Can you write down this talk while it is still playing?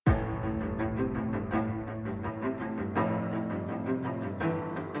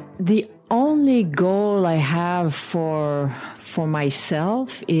The only goal I have for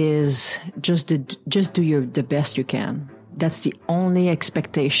myself is just do the best you can. That's the only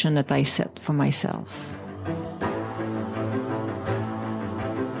expectation that I set for myself.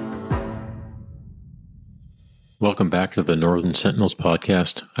 Welcome back to the Northern Sentinels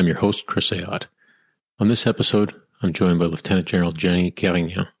podcast. I'm your host, Chris Ayotte. On this episode, I'm joined by Lieutenant General Jennie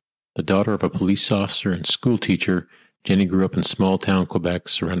Carignan. The daughter of a police officer and school teacher, Jennie grew up in small-town Quebec,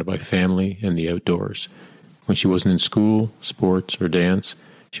 surrounded by family and the outdoors. When she wasn't in school, sports, or dance,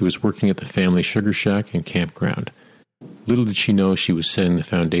 she was working at the family sugar shack and campground. Little did she know she was setting the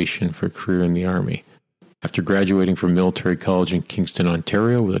foundation for a career in the Army. After graduating from military college in Kingston,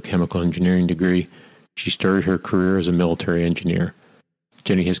 Ontario with a chemical engineering degree, she started her career as a military engineer.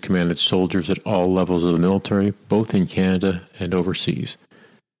 Jennie has commanded soldiers at all levels of the military, both in Canada and overseas.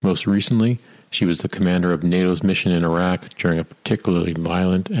 Most recently, she was the commander of NATO's mission in Iraq during a particularly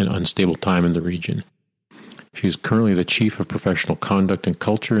violent and unstable time in the region. She is currently the Chief of Professional Conduct and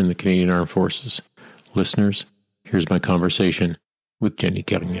Culture in the Canadian Armed Forces. Listeners, here's my conversation with Jennie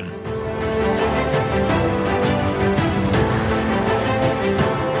Carignan.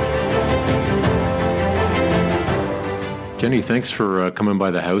 Jennie, thanks for coming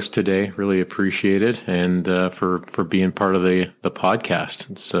by the house today. Really appreciate it, and for being part of the podcast.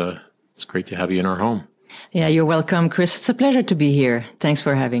 It's great to have you in our home. Yeah, you're welcome, Chris. It's a pleasure to be here. Thanks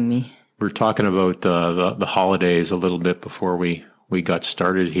for having me. We were talking about the holidays a little bit before we got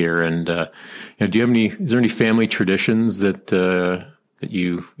started here, and do you have is there any family traditions that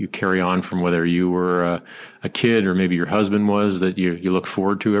you carry on from whether you were a kid or maybe your husband was that you look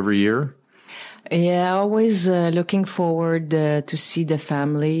forward to every year? Yeah, always looking forward to see the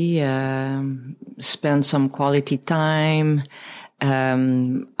family, spend some quality time.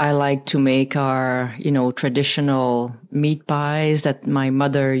 I like to make our, traditional meat pies that my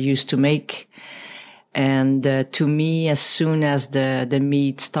mother used to make. And to me, as soon as the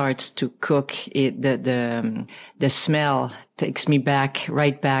meat starts to cook, the smell takes me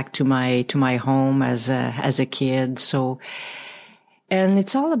right back to my home as a kid. So. And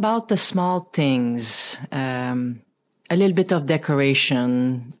it's all about the small things, a little bit of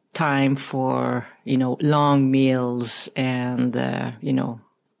decoration, time for, long meals and,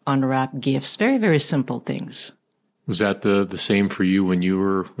 unwrapped gifts, very, very simple things. Was that the same for you when you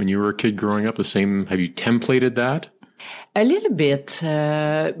were a kid growing up? The same? Have you templated that? A little bit,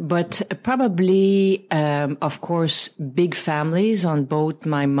 but probably, of course, big families on both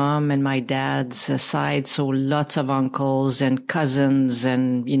my mom and my dad's side. So lots of uncles and cousins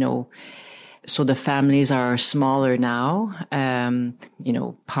and, so the families are smaller now.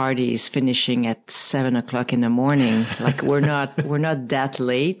 Parties finishing at 7:00 in the morning. Like we're not that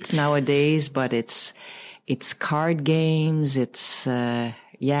late nowadays, but it's card games. It's, a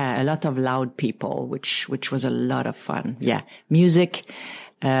lot of loud people, which was a lot of fun. Yeah. Music,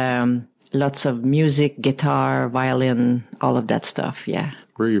 lots of music, guitar, violin, all of that stuff. Yeah.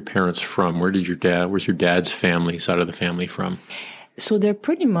 Where are your parents from? Where's your dad's family, side of the family from? So they're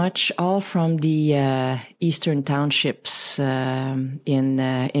pretty much all from the eastern townships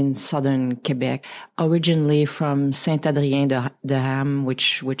in southern Quebec. Originally from Saint-Adrien-de-Ham,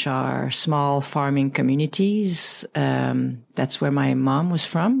 which are small farming communities. That's where my mom was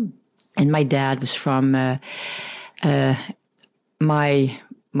from, and my dad was from my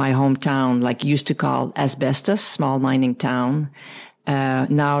hometown, like used to call Asbestos, small mining town.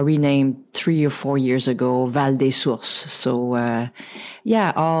 Now renamed 3 or 4 years ago, Val des Sources. So,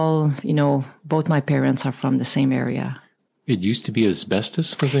 both my parents are from the same area. It used to be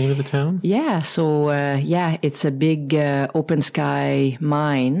Asbestos was the name of the town? Yeah. So, it's a big, open sky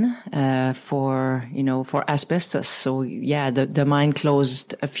mine, for asbestos. So, the mine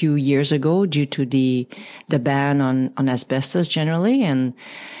closed a few years ago due to the ban on asbestos generally. And,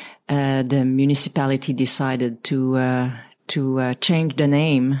 the municipality decided to change the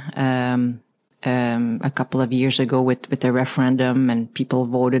name a couple of years ago with a referendum, and people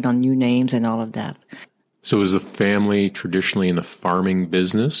voted on new names and all of that. So is the family traditionally in the farming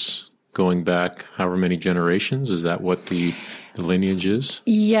business going back however many generations? Is that what the lineage is?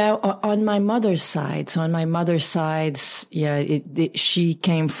 Yeah, on my mother's side. So on my mother's side, she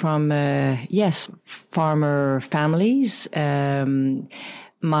came from, farmer families.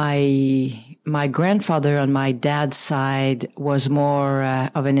 My grandfather on my dad's side was more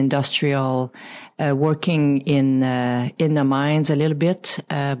of an industrial, working in the mines a little bit,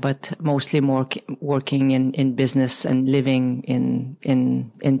 but mostly more working in business and living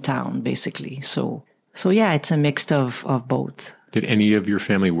in town, basically. So it's a mix of both. Did any of your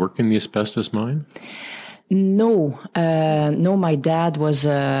family work in the asbestos mine? No, my dad was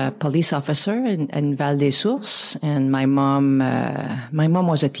a police officer in Val des Sources, and my mom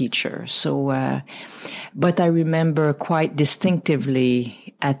was a teacher. So, but I remember quite distinctively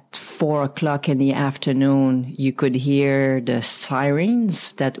at 4:00 in the afternoon, you could hear the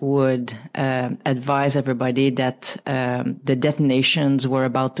sirens that would advise everybody that the detonations were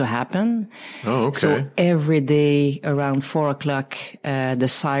about to happen. Oh, okay. So every day around 4:00, the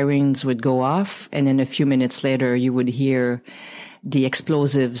sirens would go off, and then a few minutes later, you would hear the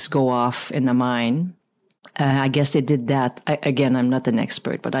explosives go off in the mine. I guess they did that. Again, I'm not an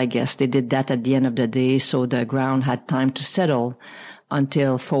expert, but I guess they did that at the end of the day, so the ground had time to settle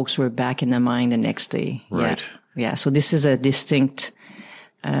until folks were back in the mine the next day. Right. Yeah. So this is a distinct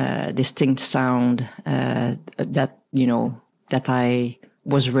sound that I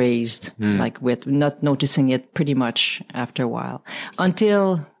was raised like with, not noticing it pretty much after a while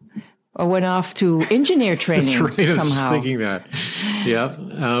until I went off to engineer training. That's right. Somehow. I was thinking that. Yeah.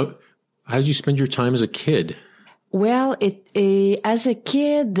 How did you spend your time as a kid? Well, as a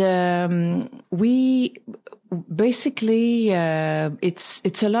kid, we basically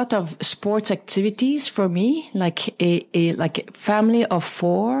it's a lot of sports activities for me, like a family of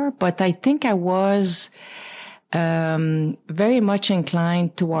four. But I think I was very much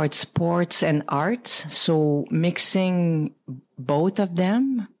inclined towards sports and arts, so mixing both of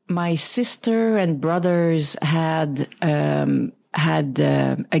them. My sister and brothers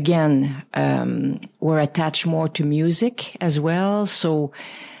were attached more to music as well. So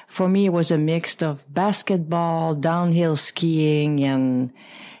for me, it was a mix of basketball, downhill skiing,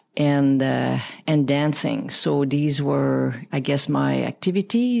 and dancing. So these were, I guess, my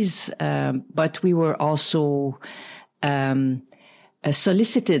activities. But we were also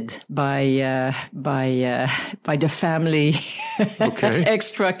solicited by the family. Okay.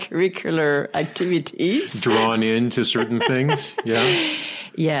 Extracurricular activities. Drawn into certain things. Yeah.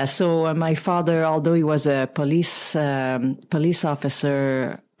 Yeah. So my father, although he was a police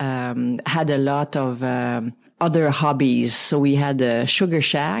officer, had a lot of other hobbies. So we had a sugar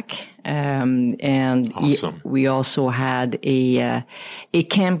shack, and awesome. We also had a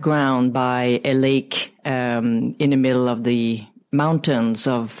campground by a lake in the middle of the mountains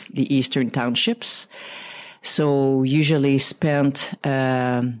of the eastern townships. So usually spent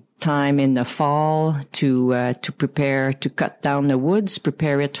time in the fall to prepare, to cut down the woods,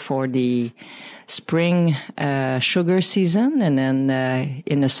 prepare it for the spring sugar season, and then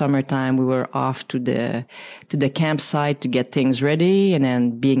in the summertime we were off to the campsite to get things ready, and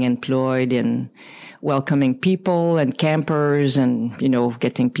then being employed in welcoming people and campers, and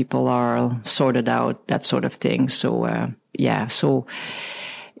getting people all sorted out, that sort of thing. So a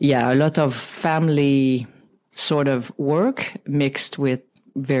lot of family sort of work mixed with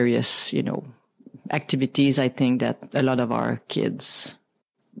various activities, I think, that a lot of our kids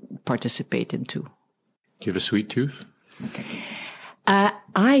participate into. Do you have a sweet tooth?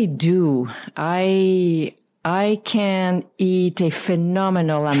 I do. I can eat a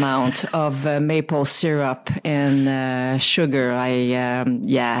phenomenal amount of maple syrup and sugar. I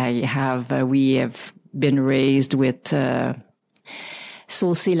have. We have been raised with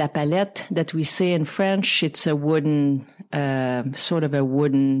saucer la palette, that we say in French. It's a wooden, sort of a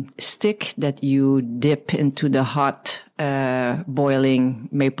wooden stick that you dip into the hot, boiling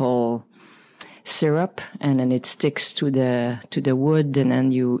maple syrup, and then it sticks to the wood, and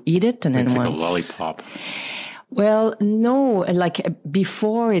then you eat it. And it's then like a lollipop. Well, no, like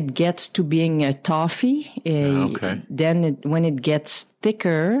before it gets to being a toffee, okay. Then when it gets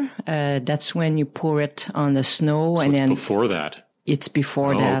thicker, that's when you pour it on the snow. So and it's then before that. It's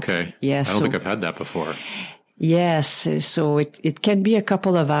before that. Okay. Yes. I don't think I've had that before. Yes. So it can be a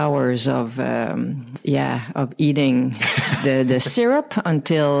couple of hours of eating the syrup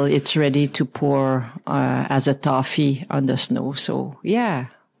until it's ready to pour, as a toffee on the snow. So, yeah.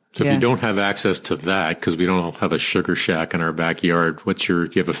 So if you don't have access to that, because we don't have a sugar shack in our backyard, do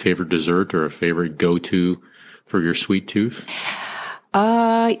you have a favorite dessert or a favorite go-to for your sweet tooth?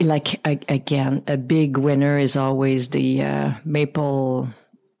 Again, a big winner is always the maple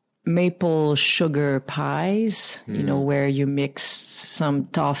sugar pies, where you mix some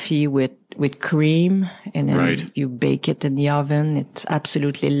toffee with cream, and then you bake it in the oven. It's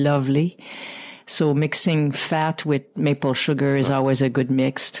absolutely lovely. So mixing fat with maple sugar is always a good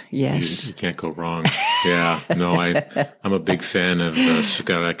mix. Yes. You can't go wrong. Yeah. No, I'm a big fan of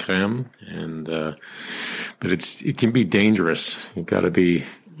sucre à la crème, but it can be dangerous. You got to be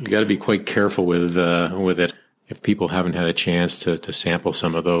quite careful with it. If people haven't had a chance to sample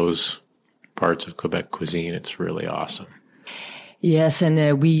some of those parts of Quebec cuisine, it's really awesome. Yes,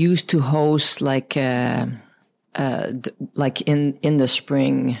 and we used to host like in the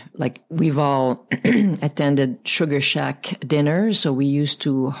spring, like we've all attended Sugar Shack dinners, so we used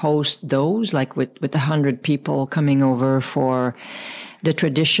to host those, like with 100 people coming over for the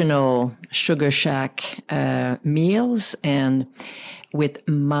traditional Sugar Shack meals, and with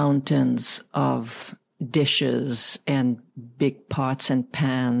mountains of dishes and big pots and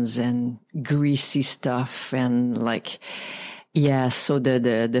pans and greasy stuff and like. Yeah, so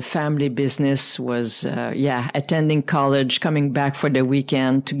the family business was, attending college, coming back for the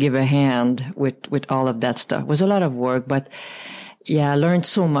weekend to give a hand with all of that stuff. It was a lot of work, but yeah, I learned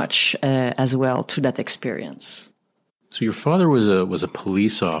so much, as well through that experience. So your father was a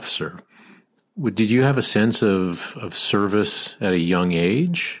police officer. Did you have a sense of service at a young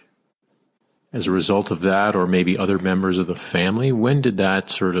age as a result of that, or maybe other members of the family? When did that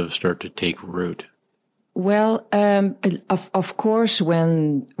sort of start to take root? Well, of course,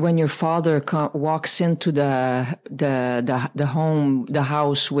 when your father walks into the home, the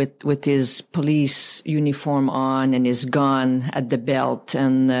house with his police uniform on and his gun at the belt,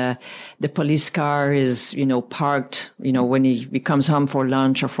 and the police car is, parked, when he comes home for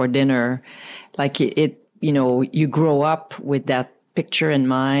lunch or for dinner, like you grow up with that picture in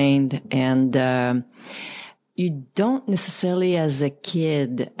mind, and you don't necessarily, as a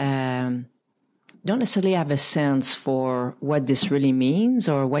kid, don't necessarily have a sense for what this really means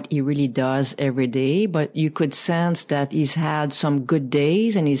or what he really does every day, but you could sense that he's had some good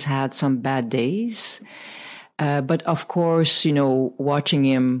days and he's had some bad days. But of course, watching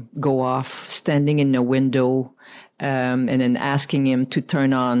him go off, standing in a window, and then asking him to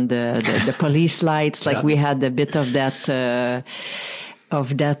turn on the police lights, like we had a bit of that,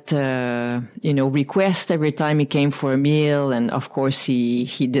 request every time he came for a meal. And of course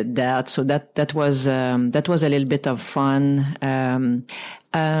he did that. So that was a little bit of fun.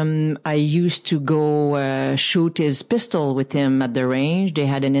 I used to go, shoot his pistol with him at the range. They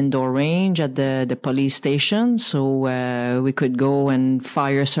had an indoor range at the police station. So, we could go and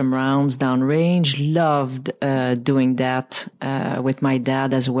fire some rounds downrange. Loved, doing that, with my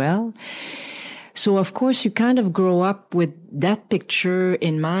dad as well. So, of course, you kind of grow up with that picture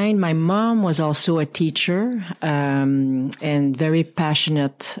in mind. My mom was also a teacher, and very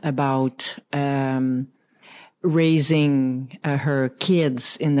passionate about, raising her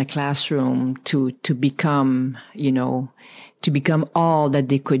kids in the classroom to become, to become all that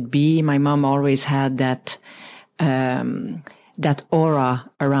they could be. My mom always had that aura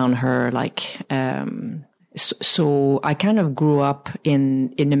around her, like, so I kind of grew up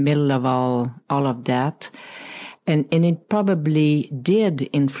in the middle of all of that. And it probably did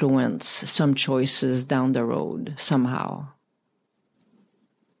influence some choices down the road somehow.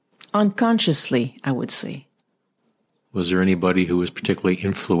 Unconsciously, I would say. Was there anybody who was particularly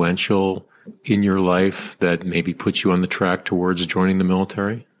influential in your life that maybe put you on the track towards joining the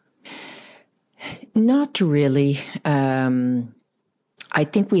military? Not really. I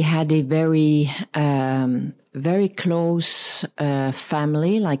think we had a very, very close,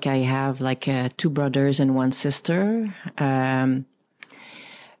 family. Like I have two brothers and one sister.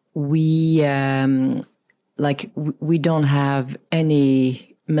 We don't have any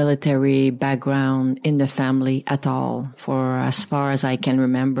military background in the family at all, for as far as I can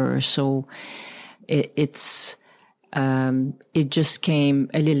remember. So it just came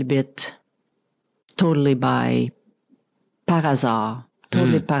a little bit totally par hasard.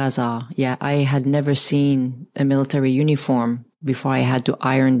 Totally par hasard. Yeah, I had never seen a military uniform before I had to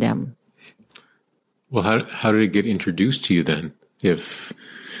iron them. Well, how did it get introduced to you then? If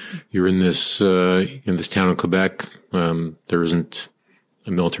you're in this town in Quebec, there isn't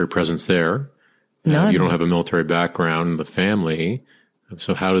a military presence there. No, you don't have a military background in the family.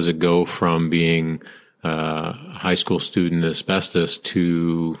 So how does it go from being a high school student asbestos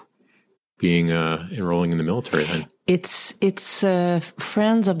to being enrolling in the military then? It's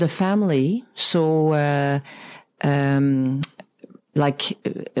friends of the family. So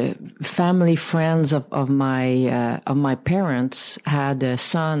family friends of my parents had a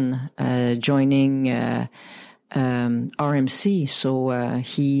son joining RMC. So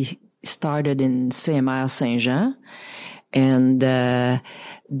he started in CMR Saint-Jean, and the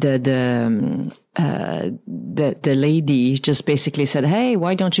lady just basically said, "Hey,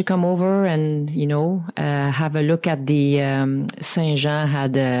 why don't you come over and have a look at the Saint-Jean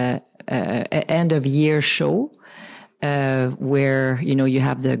had a end of year show where you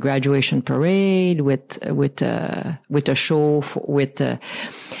have the graduation parade with a show with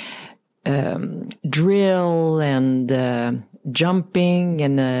drill and jumping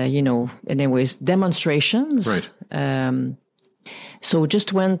and anyways demonstrations." Right. So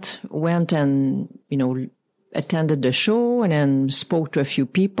just went and, attended the show and then spoke to a few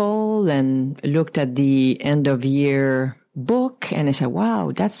people and looked at the end of year book. And I said,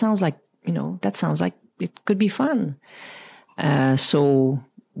 wow, that sounds like it could be fun. So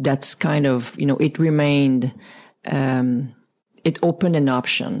that's kind of, it remained, it opened an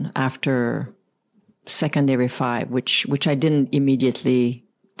option after secondary 5, which I didn't immediately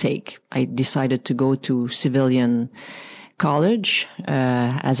take. I decided to go to civilian college,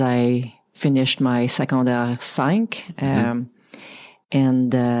 as I finished my secondaire 5,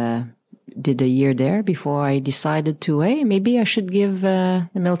 and did a year there before I decided to, hey, maybe I should give the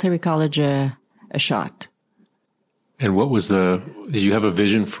military college a shot. And did you have a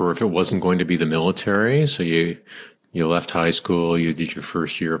vision for if it wasn't going to be the military? So you left high school, you did your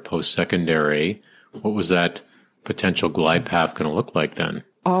first year of post-secondary. What was that potential glide path going to look like then?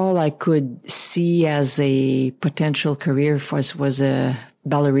 All I could see as a potential career was a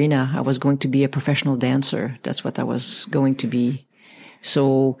ballerina. I was going to be a professional dancer. That's what I was going to be.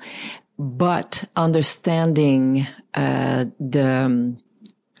 So, but understanding the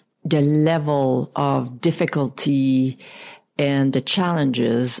level of difficulty and the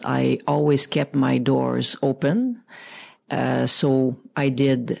challenges, I always kept my doors open. So I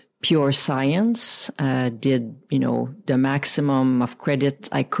did pure science, did, the maximum of credit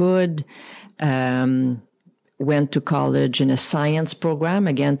I could, went to college in a science program,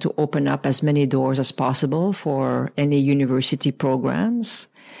 again, to open up as many doors as possible for any university programs,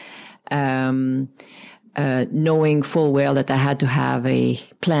 knowing full well that I had to have a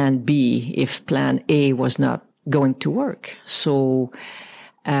plan B if plan A was not going to work. So,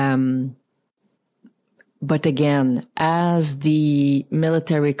 but again, as the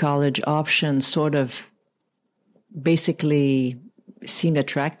military college option sort of basically seemed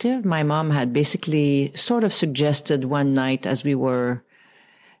attractive, my mom had basically sort of suggested one night as we were,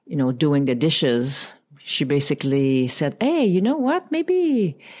 doing the dishes, she basically said, hey, you know what?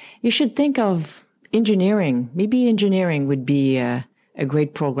 Maybe you should think of engineering. Maybe engineering would be a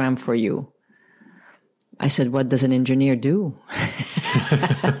great program for you. I said, what does an engineer do?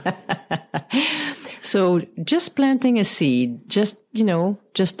 So just planting a seed, just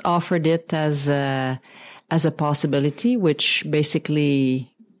offered it as a possibility, which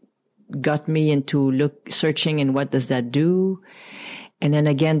basically got me into searching and what does that do? And then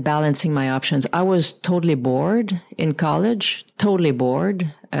again, balancing my options. I was totally bored in college, totally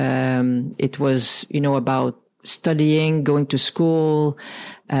bored. It was, about studying, going to school.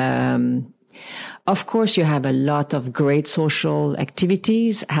 Of course, you have a lot of great social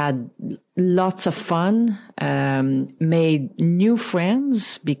activities, had lots of fun, made new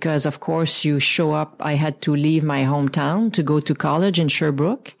friends because, of course, you show up. I had to leave my hometown to go to college in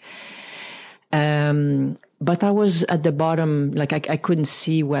Sherbrooke. But I was at the bottom, like I couldn't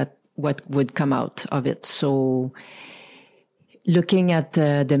see what would come out of it. So looking at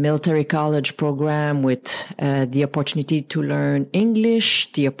the military college program with the opportunity to learn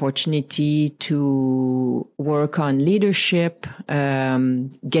English, the opportunity to work on leadership,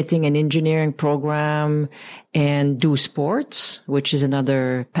 getting an engineering program and do sports, which is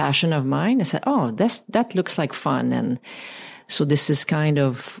another passion of mine. I said, oh, that looks like fun. And so this is kind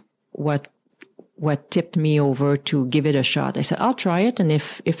of what tipped me over to give it a shot. I said, I'll try it. And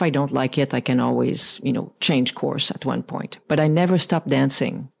if I don't like it, I can always, change course at one point. But I never stopped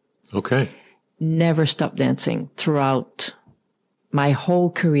dancing. Okay. Never stopped dancing throughout my whole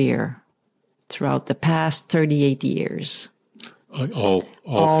career, throughout the past 38 years.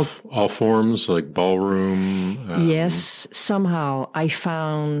 All forms, like ballroom? Yes. Somehow I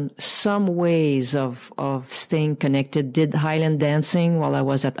found some ways of staying connected. Did Highland dancing while I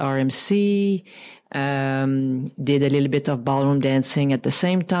was at RMC. Did a little bit of ballroom dancing at the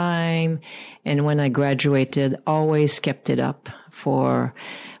same time. And when I graduated, always kept it up for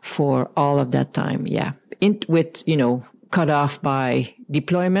all of that time. Yeah. With, cut off by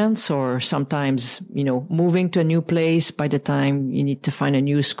deployments or sometimes, moving to a new place by the time you need to find a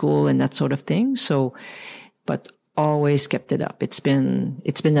new school and that sort of thing. So, but always kept it up. It's been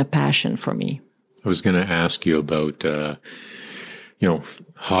a passion for me. I was going to ask you about,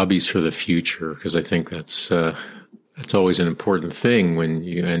 hobbies for the future, because I think that's always an important thing when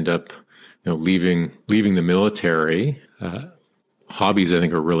you end up, leaving the military. Hobbies, I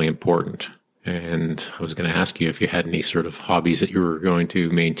think, are really important. And I was going to ask you if you had any sort of hobbies that you were going to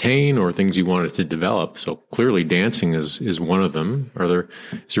maintain or things you wanted to develop. So clearly dancing is one of them.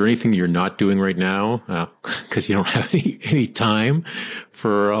 Is there anything you're not doing right now? Because you don't have any time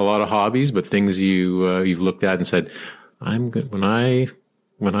for a lot of hobbies, but things you've looked at and said, I'm good. When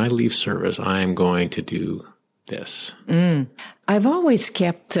I leave service, I'm going to do this? I've always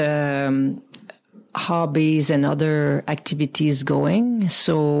kept hobbies and other activities going.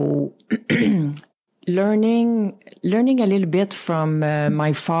 So learning a little bit from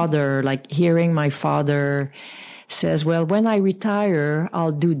my father, like hearing my father says, well, when I retire,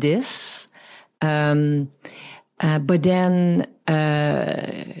 I'll do this. But then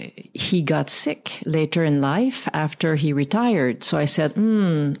he got sick later in life after he retired. So I said,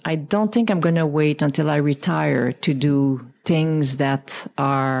 I don't think I'm going to wait until I retire to do things that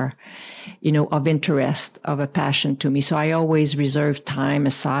are, of interest, of a passion to me. So I always reserve time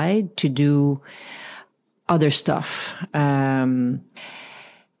aside to do other stuff.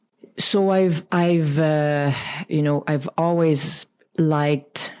 So I've always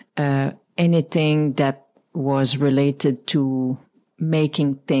liked anything that was related to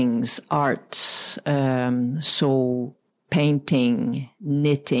making things, arts, so painting,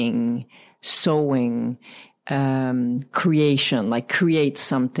 knitting, sewing, creation, like create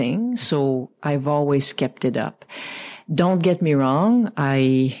something. So I've always kept it up. Don't get me wrong.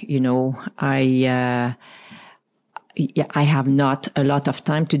 I have not a lot of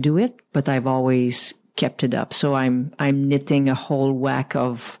time to do it, but I've always kept it up. So I'm knitting a whole whack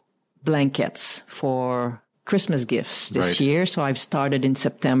of blankets for Christmas gifts this year. So I've started in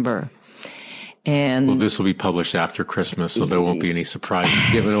September. And well, this will be published after Christmas, so there won't be any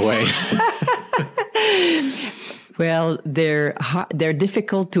surprises given away. Well, they're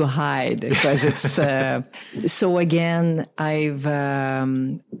difficult to hide because it's so again, I've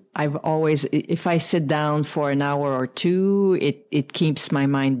always, if I sit down for an hour or two, it keeps my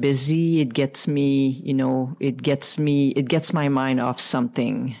mind busy. It gets me, it gets my mind off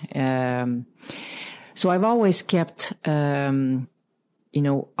something. So I've always kept other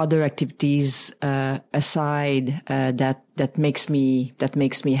activities aside that makes me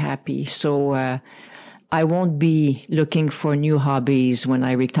happy. So I won't be looking for new hobbies when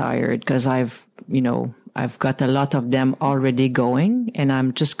I retired because I've got a lot of them already going, and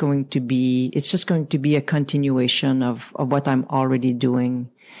it's just going to be a continuation of what I'm already doing.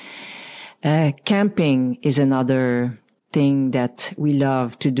 Camping is another thing that we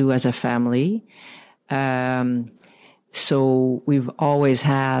love to do as a family. So we've always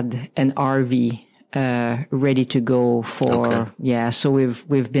had an RV ready to go for, so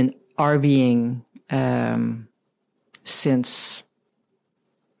we've been RVing since,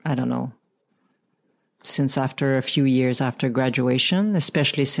 I don't know, since after a few years after graduation,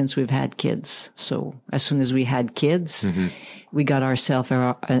 especially since we've had kids. So as soon as we had kids, we got ourselves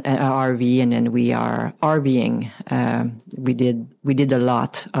an RV, and then we are RVing. We did a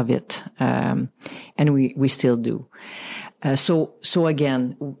lot of it, and we still do. So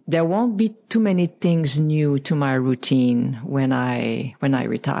again, there won't be too many things new to my routine when I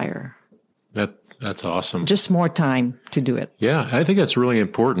retire. That's awesome. Just more time to do it. Yeah, I think that's really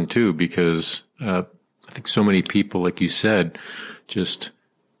important too, because I think so many people, like you said,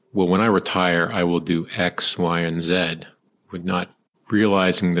 when I retire, I will do X, Y, and Z, with not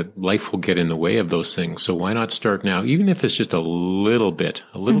realizing that life will get in the way of those things. So why not start now, even if it's just a little bit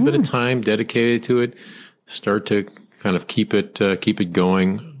of time dedicated to it, start to kind of keep it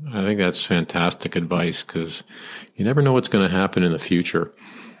going. I think that's fantastic advice, because you never know what's going to happen in the future.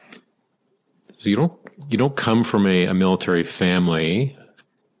 So you don't come from a military family.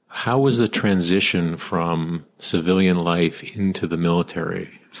 How was the transition from civilian life into the military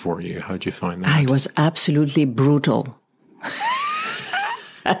for you? How'd you find that? It was absolutely brutal.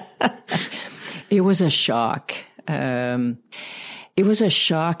 It was a shock. It was a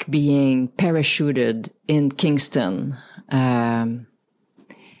shock being parachuted in Kingston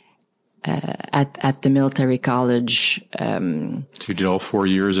at the military college. So you did all 4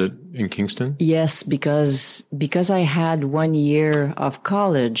 years in Kingston? Yes, because I had 1 year of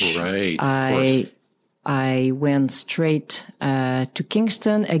college. Right, of course. I went straight to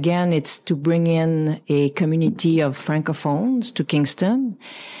Kingston. Again, it's to bring in a community of Francophones to Kingston.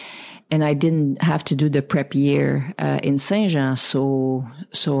 And I didn't have to do the prep year in Saint-Jean, so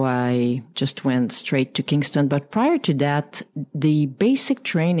I just went straight to Kingston. But prior to that, the basic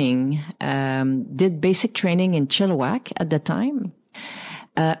training, did basic training in Chilliwack at the time.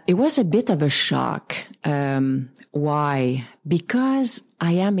 It was a bit of a shock. Why? Because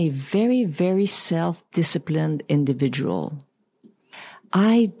I am a very, very self-disciplined individual.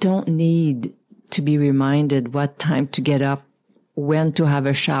 I don't need to be reminded what time to get up, when to have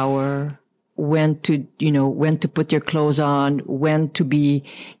a shower, when to put your clothes on, when to be,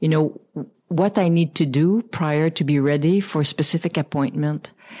 what I need to do prior to be ready for a specific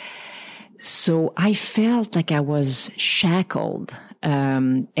appointment. So I felt like I was shackled.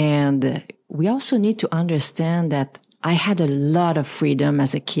 And we also need to understand that I had a lot of freedom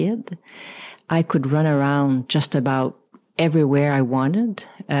as a kid. I could run around just about everywhere I wanted.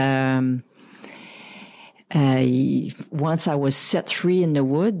 Once I was set free in the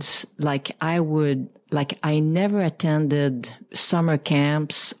woods, I never attended summer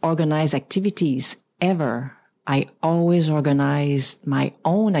camps, organized activities ever. I always organized my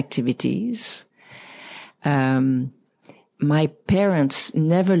own activities. My parents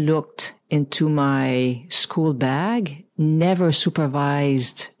never looked into my school bag, never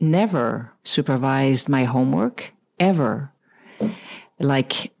supervised my homework, ever.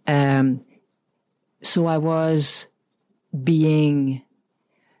 So I was being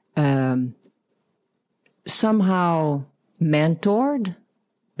somehow mentored,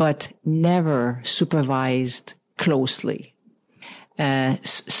 but never supervised closely.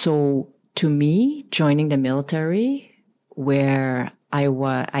 So to me, joining the military, where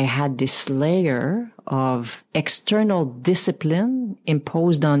I had this layer of external discipline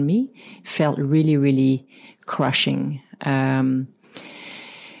imposed on me, felt really, really crushing.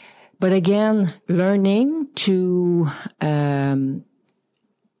 But again, learning to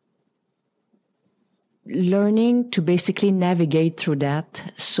basically navigate through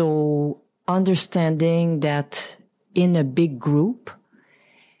that. So understanding that in a big group,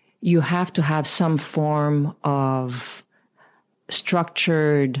 you have to have some form of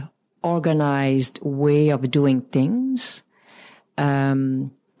structured, organized way of doing things.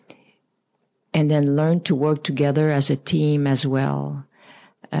 And then learn to work together as a team as well.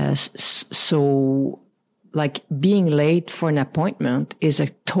 So being late for an appointment is a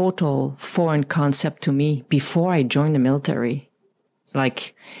total foreign concept to me before I joined the military.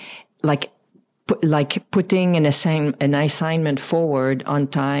 Putting an assignment forward on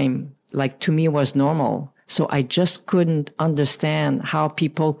time, to me was normal. So I just couldn't understand how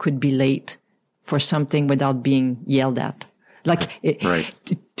people could be late for something without being yelled at.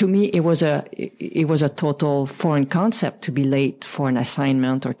 To me, it was a total foreign concept to be late for an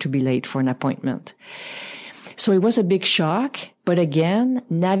assignment or to be late for an appointment. So it was a big shock. But again,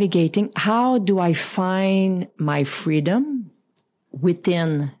 navigating, how do I find my freedom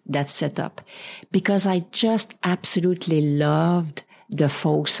within that setup? Because I just absolutely loved the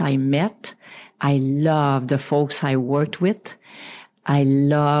folks I met. I loved the folks I worked with. I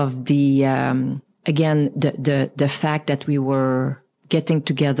loved the fact that we were getting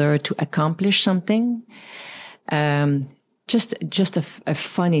together to accomplish something. Just a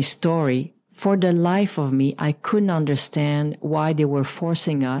funny story. For the life of me, I couldn't understand why they were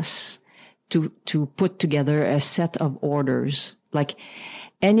forcing us to put together a set of orders.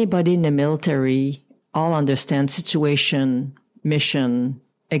 Anybody in the military all understand situation, mission,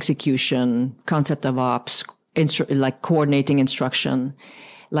 execution, concept of ops, coordinating instruction.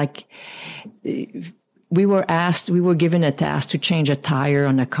 We were given a task to change a tire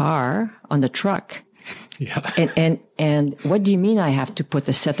on the truck. Yeah. And what do you mean I have to put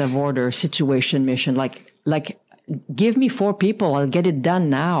a set of order, situation, mission? Give me 4 people, I'll get it done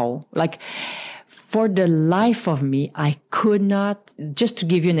now. For the life of me, I could not, just to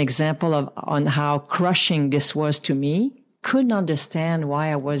give you an example on how crushing this was to me, couldn't understand why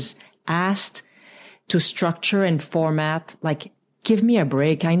I was asked to structure and format. Give me a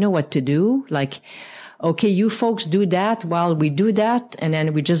break. I know what to do. Okay, you folks do that while we do that, and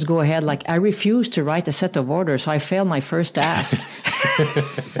then we just go ahead. I refuse to write a set of orders, so I failed my first task.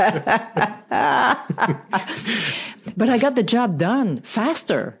 But I got the job done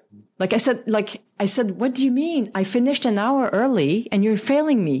faster. I said, what do you mean? I finished an hour early and you're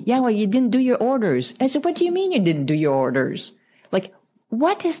failing me. Yeah, well, you didn't do your orders. I said, what do you mean you didn't do your orders?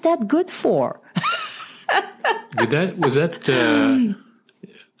 What is that good for?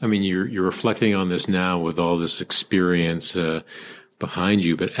 You're reflecting on this now with all this experience behind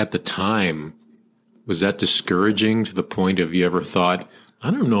you, but at the time, was that discouraging to the point of you ever thought, I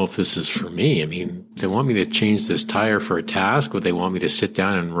don't know if this is for me? They want me to change this tire for a task, but they want me to sit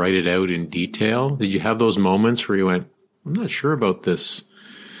down and write it out in detail. Did you have those moments where you went, I'm not sure about this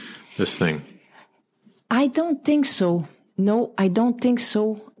thing? I don't think so. No, I don't think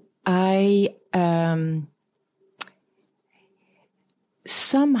so.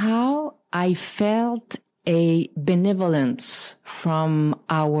 Somehow I felt a benevolence from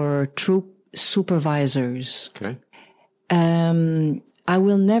our troop supervisors. Okay. I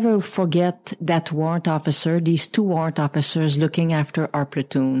will never forget that warrant officer, these 2 warrant officers looking after our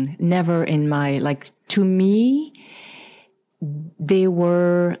platoon. Never in my, to me, they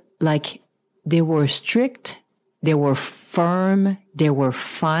were strict, they were firm, they were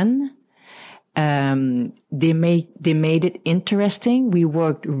fun. They made it interesting. We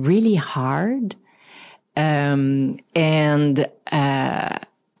worked really hard. But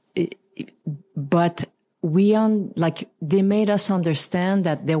they made us understand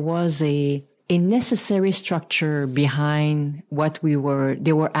that there was a necessary structure behind what they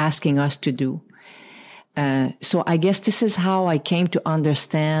were asking us to do. So I guess this is how I came to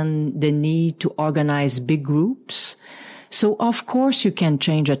understand the need to organize big groups. So of course you can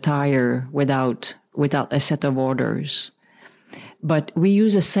change a tire without a set of orders. But we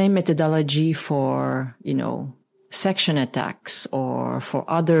use the same methodology for, section attacks or for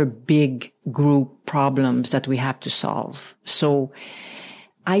other big group problems that we have to solve. So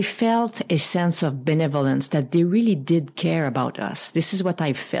I felt a sense of benevolence that they really did care about us. This is what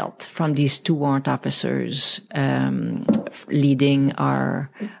I felt from these two warrant officers leading our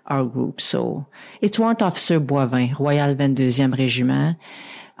group. So it's Warrant Officer Boivin, Royal 22e Régiment.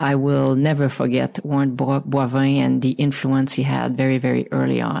 I will never forget Warrant Boivin and the influence he had very, very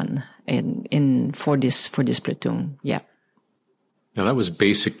early on for this platoon. Yeah. Now that was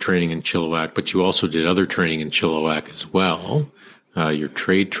basic training in Chilliwack, but you also did other training in Chilliwack as well. Your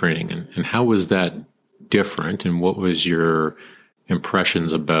trade training, and how was that different, and what was your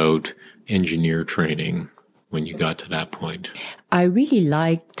impressions about engineer training when you got to that point? I really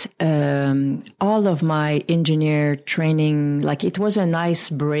liked all of my engineer training. Like, it was a nice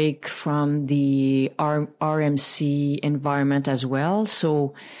break from the RMC environment as well.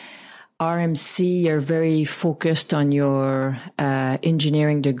 So RMC, you're very focused on your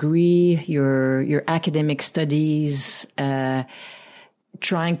engineering degree, your academic studies,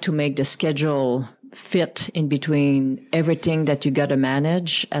 trying to make the schedule fit in between everything that you got to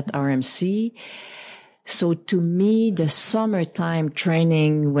manage at RMC. So to me, the summertime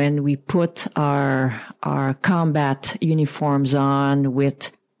training, when we put our combat uniforms on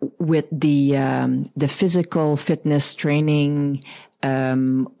with the physical fitness training,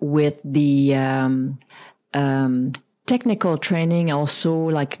 with the technical training, also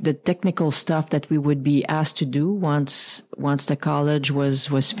like the technical stuff that we would be asked to do once the college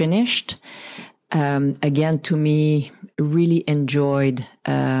was finished. Again, to me, really enjoyed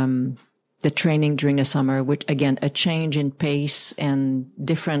the training during the summer, which again, a change in pace and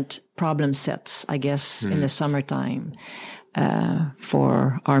different problem sets, I guess, in the summertime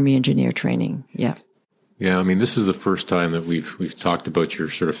for Army engineer training. Yeah. Yeah, I mean, this is the first time that we've talked about your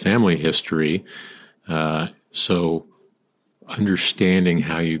sort of family history. So understanding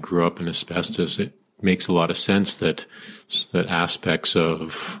how you grew up in asbestos, it makes a lot of sense that aspects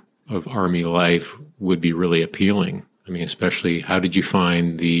of Army life would be really appealing. I mean, especially, how did you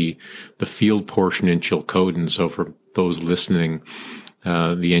find the field portion in Chilcotin? So for those listening,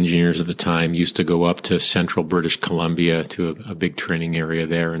 the engineers at the time used to go up to central British Columbia to a big training area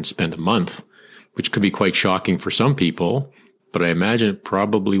there and spend a month, which could be quite shocking for some people, but I imagine it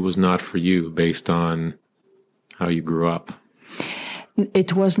probably was not for you based on how you grew up.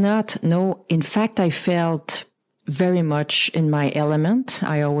 It was not, no. In fact, I felt very much in my element.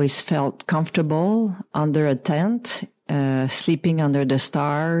 I always felt comfortable under a tent, sleeping under the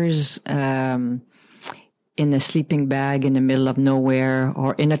stars, in a sleeping bag in the middle of nowhere,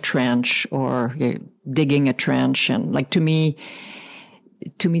 or in a trench, or digging a trench. And like, to me,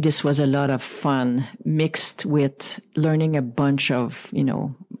 this was a lot of fun mixed with learning a bunch of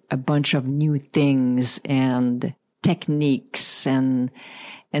new things and techniques and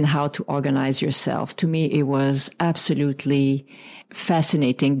how to organize yourself. To me, it was absolutely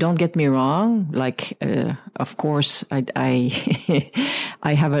fascinating. Don't get me wrong. Like, of course, I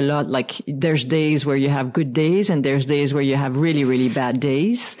have a lot, like, there's days where you have good days and there's days where you have really, really bad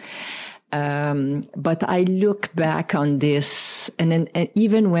days. But I look back on this, and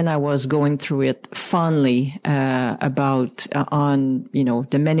even when I was going through it fondly, on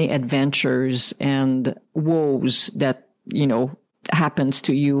the many adventures and woes that, happens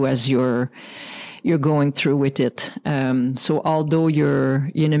to you as you're going through with it. So although you're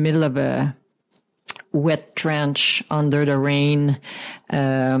in the middle of a wet trench under the rain,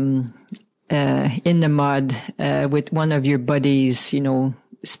 in the mud, with one of your buddies,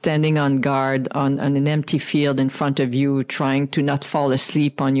 standing on guard on an empty field in front of you, trying to not fall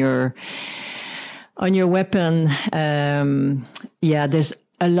asleep on your weapon. There's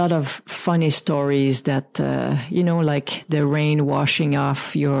a lot of funny stories that, like the rain washing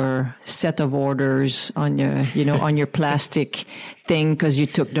off your set of orders on your, on your plastic thing because you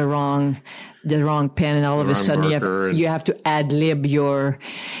took the wrong pen, and all of a sudden you have to ad lib your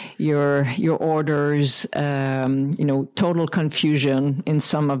orders. Total confusion in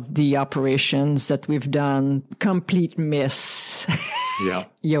some of the operations that we've done. Complete miss. Yeah.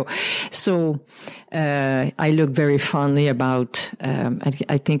 So I look very fondly about,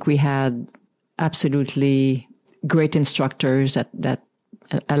 I think we had absolutely great instructors that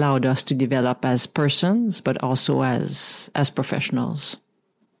allowed us to develop as persons, but also as professionals.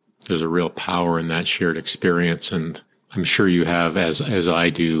 There's a real power in that shared experience. And I'm sure you have, as I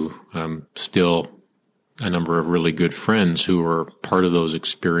do, still a number of really good friends who are part of those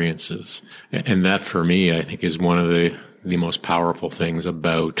experiences. And that, for me, I think is one of the most powerful things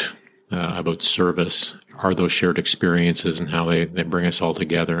about service are those shared experiences and how they bring us all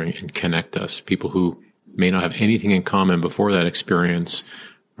together and connect us. People who may not have anything in common before that experience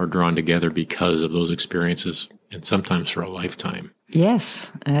are drawn together because of those experiences, and sometimes for a lifetime.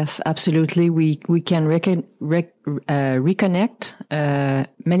 Yes, absolutely. We can reconnect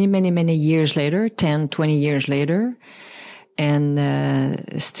many years later, 10, 20 years later,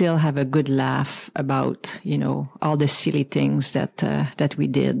 and still have a good laugh about, all the silly things that we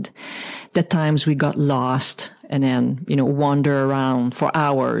did. The times we got lost and then, wander around for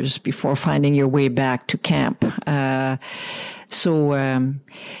hours before finding your way back to camp. They're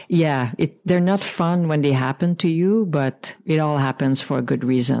not fun when they happen to you, but it all happens for a good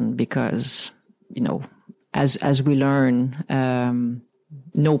reason because, as we learn,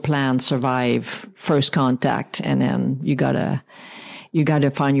 no plan survive first contact, and then you gotta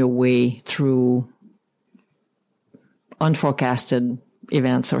find your way through unforecasted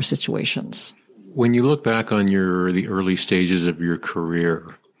events or situations. When you look back on the early stages of your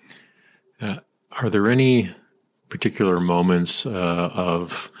career, are there any particular moments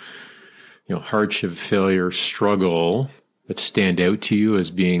of hardship, failure, struggle that stand out to you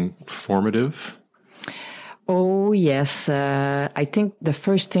as being formative? Oh, yes. I think the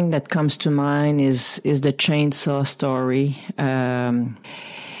first thing that comes to mind is the chainsaw story. I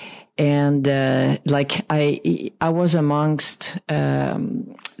was amongst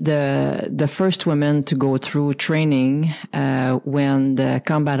the first women to go through training when the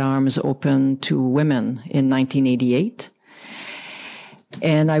combat arms opened to women in 1988.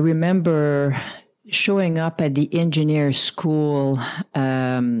 And I remember showing up at the engineer school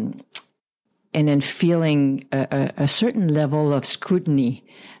and then feeling a certain level of scrutiny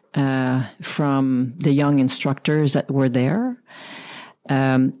from the young instructors that were there.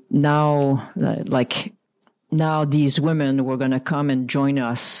 Now these women were going to come and join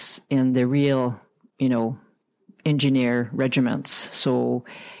us in the real, engineer regiments. So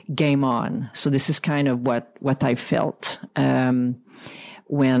game on. So this is kind of what I felt,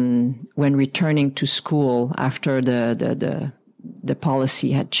 when returning to school after the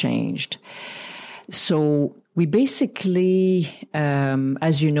policy had changed. So we basically,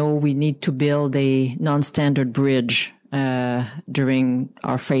 as you know, we need to build a non-standard bridge during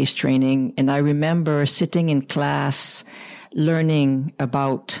our phase training. And I remember sitting in class learning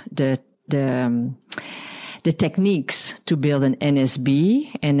about the techniques to build an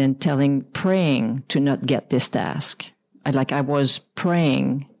NSB and then praying to not get this task. I was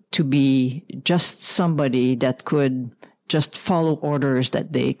praying to be just somebody that could just follow orders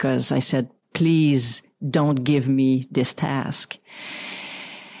that day, because I said, please don't give me this task.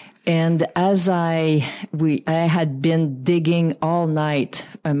 And as I had been digging all night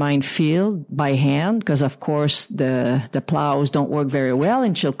a minefield by hand, because of course the plows don't work very well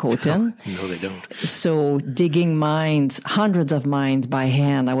in Chilcotin. No, they don't. So digging mines, hundreds of mines by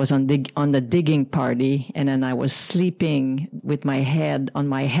hand. I was on the digging party, and then I was sleeping with my head on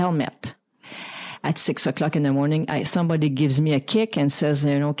my helmet. At 6:00 in the morning, somebody gives me a kick and says,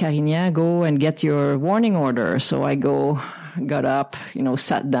 Carignan, go and get your warning order. So I got up,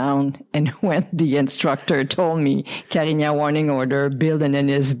 sat down, and when the instructor told me, Carignan warning order, build an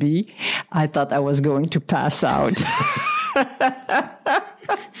NSB, I thought I was going to pass out.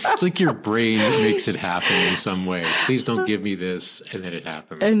 It's like your brain makes it happen in some way. Please don't give me this, and then it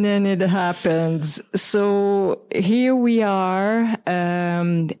happens. And then it happens. So here we are.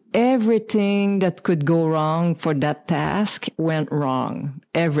 Everything that could go wrong for that task went wrong.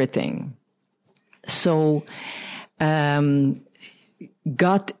 Everything. So, got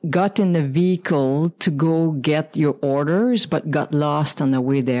in the vehicle to go get your orders, but got lost on the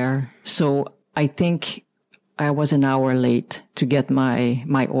way there. So I think I was an hour late to get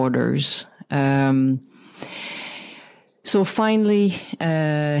my orders. So finally,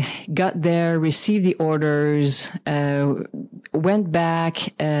 got there, received the orders, went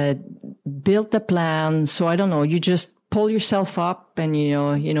back, built a plan. So I don't know, you just pull yourself up and,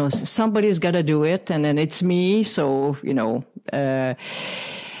 somebody's got to do it. And then it's me. So,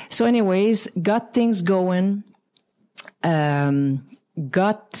 so anyways, got things going,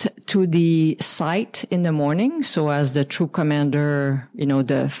 got to the site in the morning. So as the troop commander,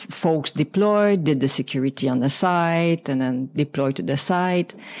 the folks deployed, did the security on the site, and then deployed to the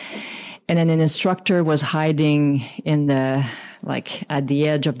site. And then an instructor was hiding in at the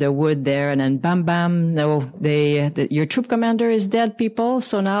edge of the wood there. And then bam, bam, no, your troop commander is dead, people.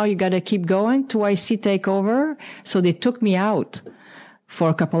 So now you got to keep going. 2IC take over. So they took me out for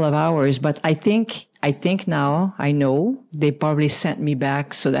a couple of hours. But I think now I know they probably sent me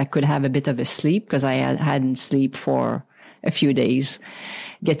back so that I could have a bit of a sleep, because I hadn't slept for a few days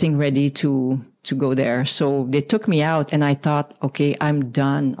getting ready to go there. So they took me out, and I thought, okay, I'm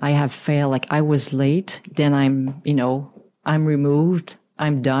done. I have failed. Like, I was late. Then I'm removed.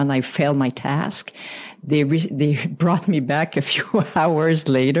 I'm done. I failed my task. They brought me back a few hours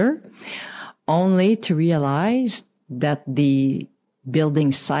later, only to realize that the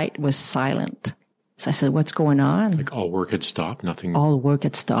building site was silent. So I said, what's going on? Like, all work had stopped? Nothing? All work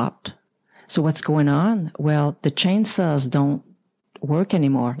had stopped. So what's going on? Well, the chainsaws don't work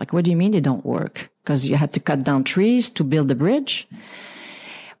anymore. Like, what do you mean they don't work? Because you had to cut down trees to build the bridge.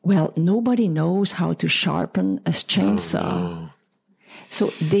 Well, nobody knows how to sharpen a chainsaw. Oh, no.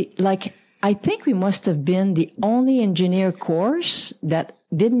 So I think we must have been the only engineer course that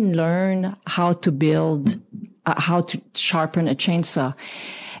didn't learn how to build, how to sharpen a chainsaw.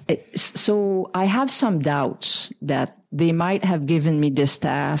 So I have some doubts that they might have given me this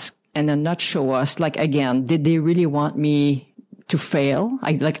task and then not show us. Like, again, did they really want me to fail?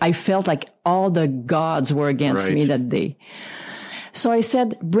 I felt like all the gods were against me that day. So I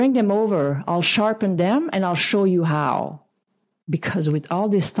said, bring them over. I'll sharpen them and I'll show you how. Because with all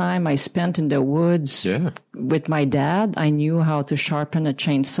this time I spent in the woods with my dad, I knew how to sharpen a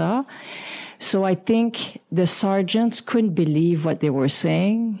chainsaw. So I think the sergeants couldn't believe what they were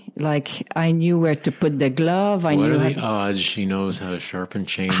saying. Like, I knew where to put the glove. What are the odds she knows how to sharpen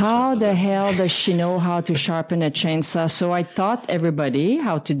chainsaw? How the hell does she know how to sharpen a chainsaw? So I taught everybody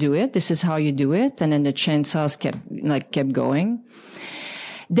how to do it. This is how you do it. And then the chainsaws kept going.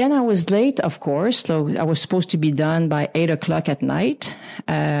 Then I was late, of course. So I was supposed to be done by 8:00 at night.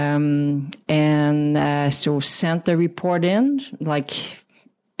 So sent the report in,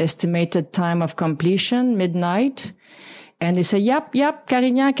 estimated time of completion, midnight. And they said, yep,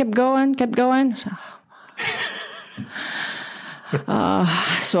 Carignan, kept going.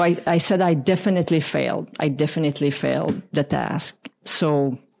 So I said I definitely failed. The task.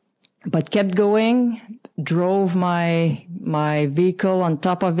 So, but kept going, drove my vehicle on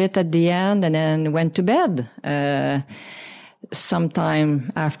top of it at the end, and then went to bed.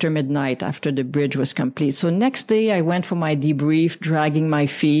 Sometime after midnight, after the bridge was complete. So next day I went for my debrief, dragging my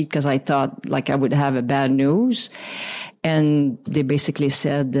feet because I thought I would have a bad news. And they basically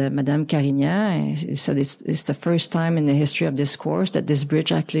said, Madame Carignan, he said, it's the first time in the history of this course that this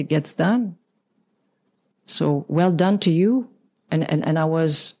bridge actually gets done. So well done to you. And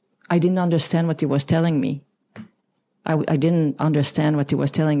I didn't understand what he was telling me. I didn't understand what he was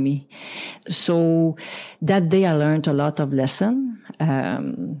telling me. So that day I learned a lot of lesson.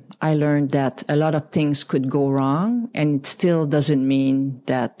 I learned that a lot of things could go wrong, and it still doesn't mean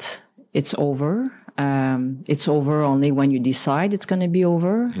that it's over. It's over only when you decide it's going to be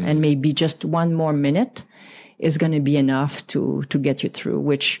over. Mm-hmm. And maybe just one more minute is going to be enough to get you through,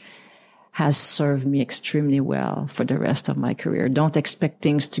 which has served me extremely well for the rest of my career. Don't expect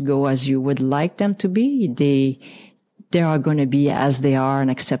things to go as you would like them to be. They are going to be as they are,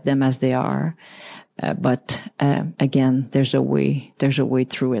 and accept them as they are. But again, there's a way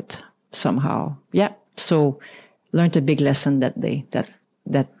through it somehow. Yeah. So learned a big lesson that day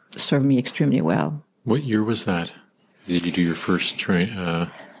that served me extremely well. What year was that? Did you do your first train?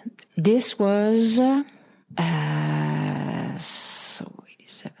 This was 87,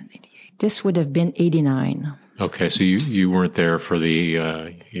 88. This would have been 89. Okay, so you weren't there for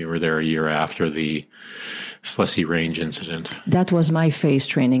you were there a year after the Slessy Range incident. That was my phase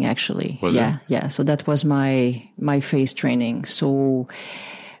training, actually. Was it? Yeah. So that was my phase training. So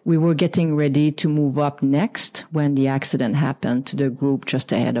we were getting ready to move up next when the accident happened to the group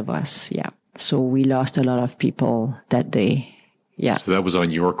just ahead of us. Yeah. So we lost a lot of people that day. Yeah. So that was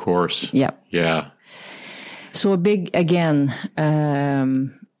on your course. Yeah. Yeah. So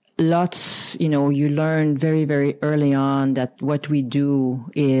lots, you learn very, very early on that what we do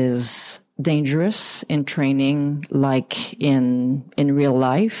is dangerous in training, like in real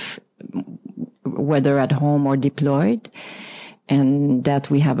life, whether at home or deployed, and that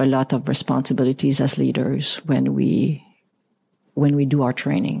we have a lot of responsibilities as leaders when we do our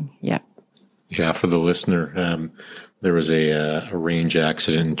training. Yeah. Yeah. For the listener, there was a range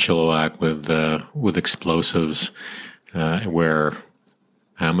accident in Chilliwack with explosives, where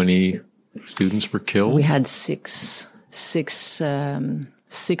how many students were killed? We had six deaths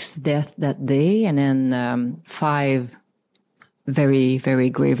that day, and then 5 very, very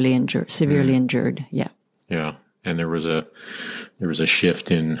gravely injured, severely injured. Yeah. Yeah. And there was a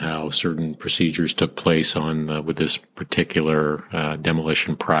shift in how certain procedures took place with this particular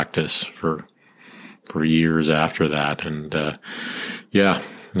demolition practice for years after that. And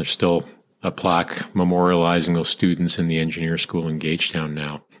there's still a plaque memorializing those students in the engineer school in Gagetown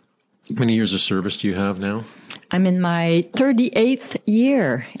now. How many years of service do you have now? I'm in my 38th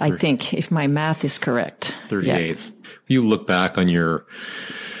year, I think, if my math is correct. 38th. Yeah. You look back on your,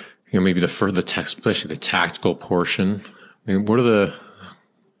 maybe especially the tactical portion. I mean, whether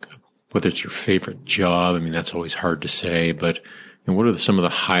it's your favorite job, I mean, that's always hard to say, but what are some of the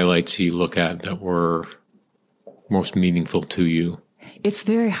highlights you look at that were most meaningful to you? It's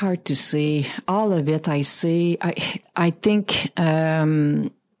very hard to say. All of it I see. I think I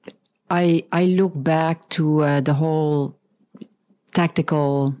look back to the whole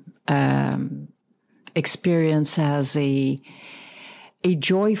tactical experience as a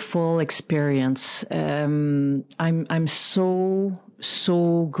joyful experience. I'm so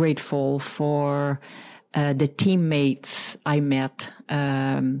grateful for the teammates I met,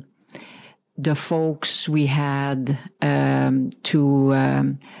 the folks we had to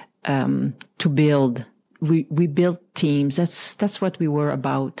build. We built teams. That's what we were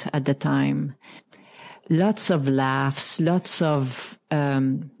about at the time. Lots of laughs, lots of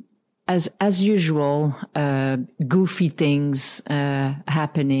as usual, goofy things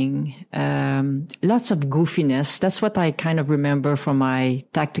happening. Lots of goofiness. That's what I kind of remember from my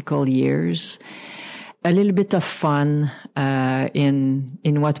tactical years. A little bit of fun in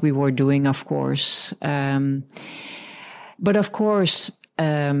what we were doing, of course. But of course,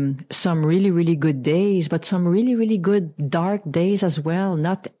 some really, really good days, but some really, really good dark days as well.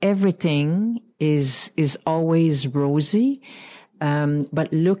 Not everything is always rosy. But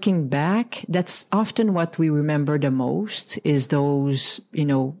looking back, that's often what we remember the most is those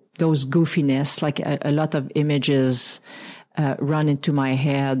goofiness, like a lot of images run into my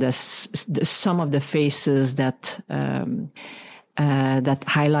head as some of the faces that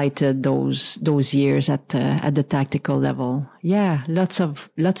highlighted those years at the tactical level. Yeah, lots of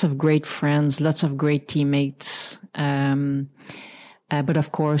great friends, lots of great teammates. But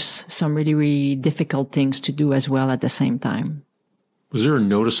of course, some really, really difficult things to do as well at the same time. Was there a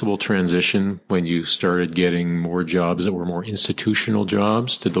noticeable transition when you started getting more jobs that were more institutional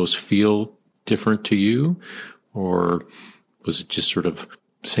jobs? Did those feel different to you? Or was it just sort of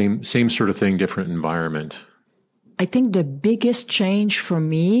same sort of thing, different environment? I think the biggest change for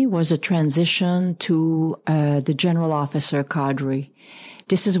me was a transition to the general officer cadre.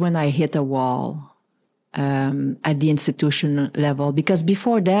 This is when I hit a wall at the institution level, because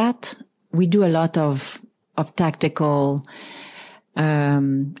before that, we do a lot of tactical.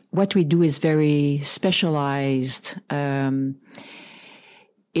 What we do is very specialized.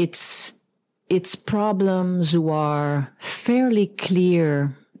 It's problems who are fairly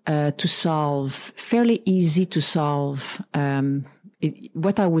clear to solve, fairly easy to solve.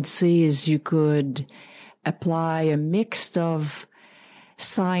 What I would say is you could apply a mix of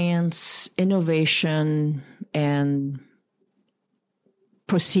science, innovation, and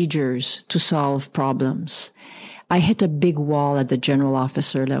procedures to solve problems. I hit a big wall at the general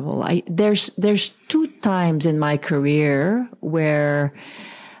officer level. There's 2 times in my career where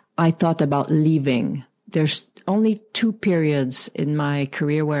I thought about leaving. There's only 2 periods in my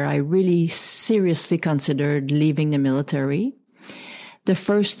career where I really seriously considered leaving the military. The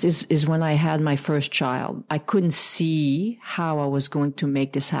first is when I had my first child. I couldn't see how I was going to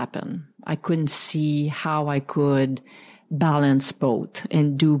make this happen. I couldn't see how I could balance both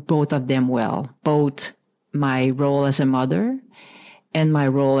and do both of them well, both my role as a mother and my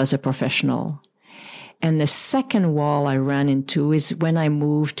role as a professional. And the second wall I ran into is when I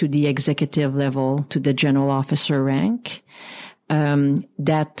moved to the executive level, to the general officer rank.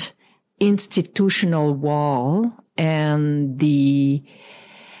 That institutional wall and the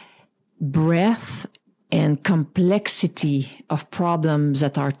breadth and complexity of problems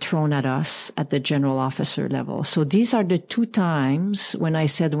that are thrown at us at the general officer level. So these are the 2 times when I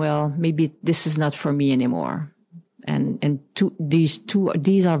said, well, maybe this is not for me anymore. And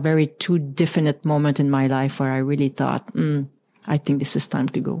these are very 2 definite moments in my life where I really thought, I think this is time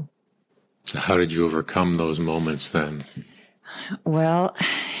to go. How did you overcome those moments then? Well,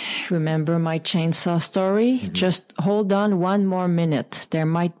 remember my chainsaw story? Mm-hmm. Just hold on 1 more minute. There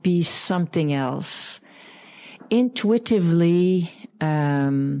might be something else. Intuitively,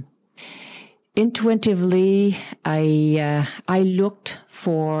 intuitively, I looked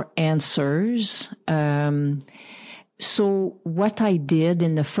for answers. So what I did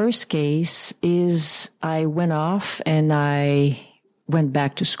in the first case is I went off and I went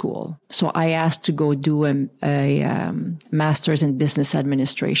back to school. So I asked to go do a master's in business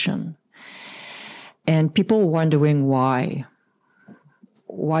administration. And people were wondering why.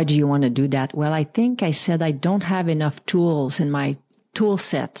 Why do you want to do that? Well, I think I said I don't have enough tools in my tool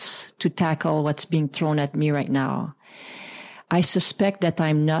sets to tackle what's being thrown at me right now. I suspect that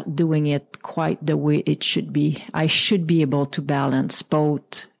I'm not doing it quite the way it should be. I should be able to balance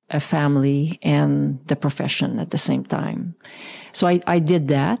both a family and the profession at the same time. So I did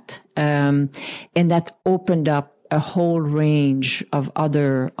that, and that opened up a whole range of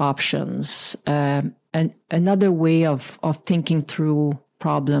other options, and another way of thinking through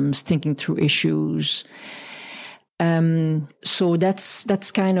problems, thinking through issues. So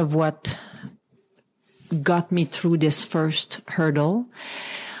that's kind of what got me through this first hurdle.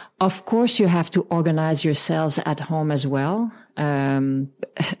 Of course, you have to organize yourselves at home as well.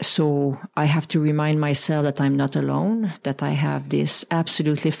 So I have to remind myself that I'm not alone, that I have this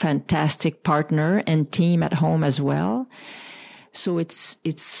absolutely fantastic partner and team at home as well. So it's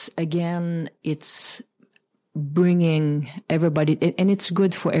bringing everybody, and it's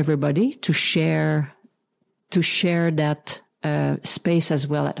good for everybody to share that space as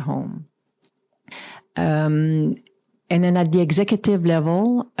well at home. And then at the executive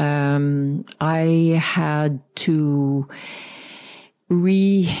level, I had to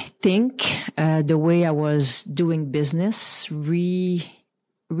rethink the way I was doing business,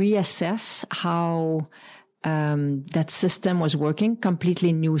 reassess how that system was working,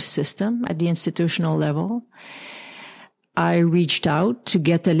 completely new system at the institutional level. I reached out to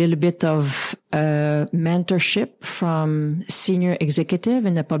get a little bit of mentorship from senior executive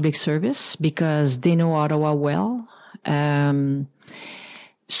in the public service because they know Ottawa well.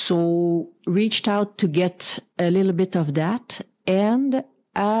 So reached out to get a little bit of that. And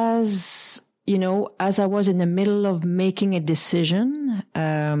as I was in the middle of making a decision,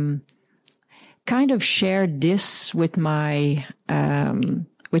 kind of shared this with my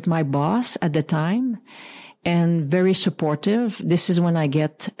boss at the time, and very supportive. This is when I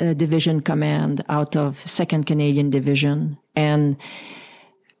get a division command out of 2nd Canadian Division, and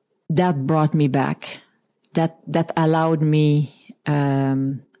that brought me back. That allowed me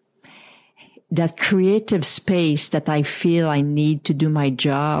that creative space that I feel I need to do my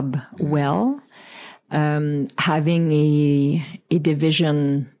job well. Having a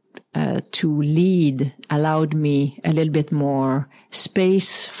division to lead allowed me a little bit more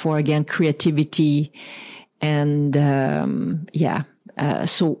space for, again, creativity. And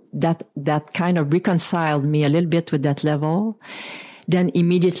so that kind of reconciled me a little bit with that level. Then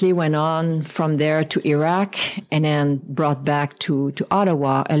immediately went on from there to Iraq, and then brought back to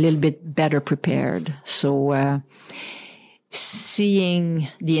Ottawa a little bit better prepared. So seeing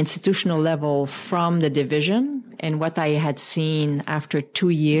the institutional level from the division and what I had seen after 2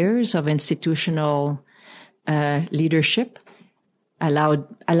 years of institutional leadership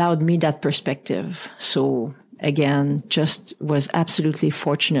allowed me that perspective. So again, just was absolutely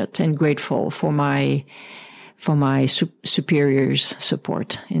fortunate and grateful for my superiors'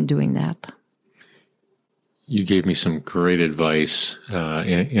 support in doing that. You gave me some great advice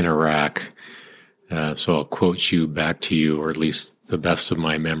in Iraq. So I'll quote you back to you, or at least the best of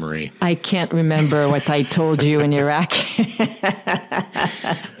my memory. I can't remember what I told you in Iraq.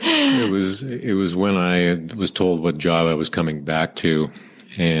 It was when I was told what job I was coming back to,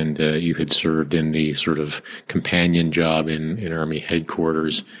 and you had served in the sort of companion job in Army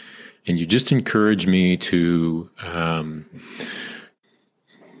headquarters, and you just encouraged me to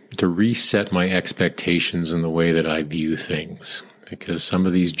reset my expectations in the way that I view things, because some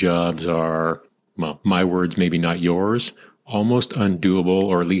of these jobs are, well, my words, maybe not yours, almost undoable,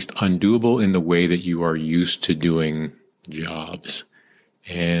 or at least undoable in the way that you are used to doing jobs.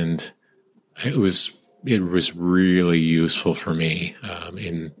 And it was really useful for me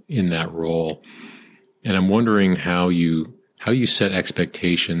in that role. And I'm wondering how you set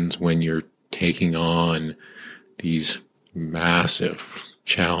expectations when you're taking on these massive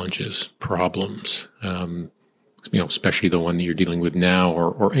challenges, problems, especially the one that you're dealing with now,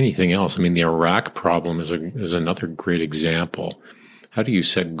 or anything else. I mean, the Iraq problem is another great example. How do you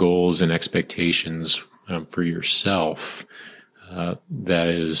set goals and expectations for yourself that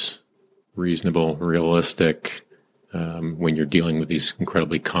is reasonable, realistic, when you're dealing with these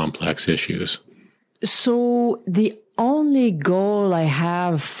incredibly complex issues? So the only goal I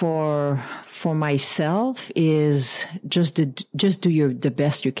have for myself is just do the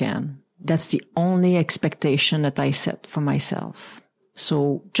best you can. That's the only expectation that I set for myself.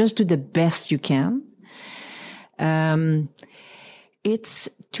 So just do the best you can.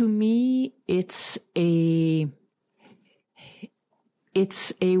 To me, it's a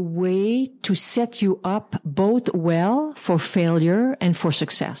way to set you up both well for failure and for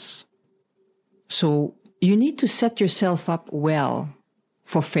success. So you need to set yourself up well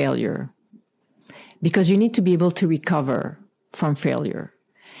for failure because you need to be able to recover from failure.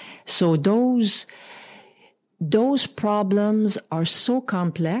 So those problems are so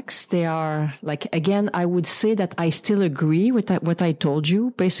complex. They are like, again, I would say that I still agree with what I told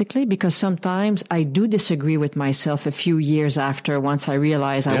you, basically, because sometimes I do disagree with myself a few years after once I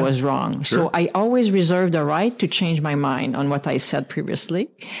realize I was wrong. Sure. So I always reserve the right to change my mind on what I said previously.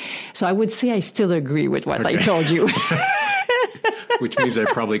 So I would say I still agree with what I told you. Which means I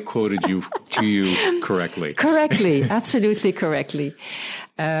probably quoted you correctly. Correctly. Absolutely correctly.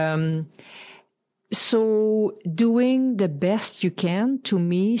 So doing the best you can, to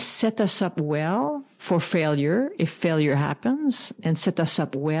me, set us up well for failure if failure happens, and set us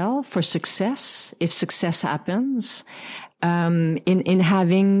up well for success if success happens, in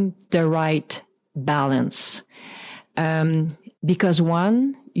having the right balance. Because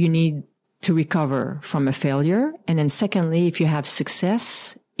one, you need to recover from a failure. And then secondly, if you have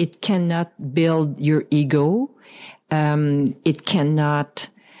success, it cannot build your ego. It cannot,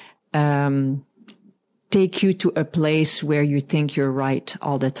 take you to a place where you think you're right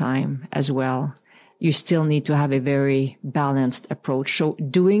all the time as well. You still need to have a very balanced approach. So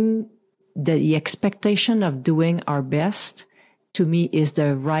doing the expectation of doing our best, to me, is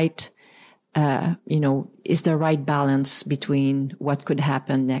the right, is the right balance between what could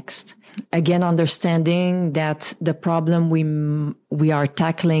happen next. Again, understanding that the problem we are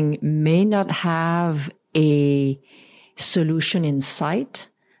tackling may not have a solution in sight.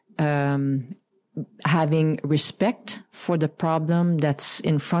 Having respect for the problem that's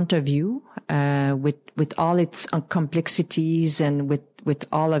in front of you, with all its complexities and with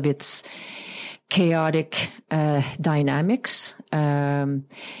all of its chaotic dynamics,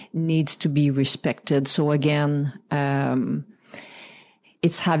 needs to be respected. So again,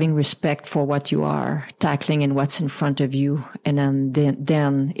 it's having respect for what you are tackling and what's in front of you, and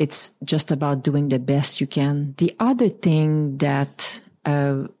then it's just about doing the best you can. The other thing that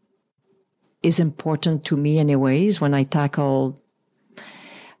is important to me anyways when I tackle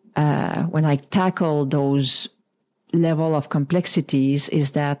those level of complexities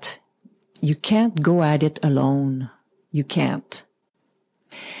is that you can't go at it alone. You can't.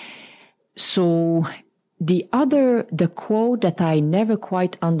 So the quote that I never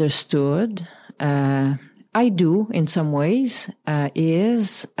quite understood, I do in some ways,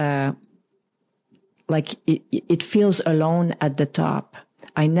 is like it feels alone at the top.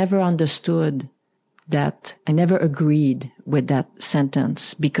 I never understood that. I never agreed with that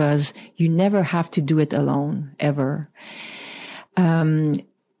sentence because you never have to do it alone, ever.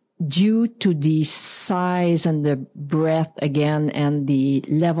 Due to the size and the breadth, again, and the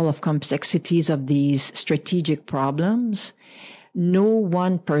level of complexities of these strategic problems, no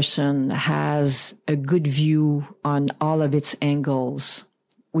one person has a good view on all of its angles.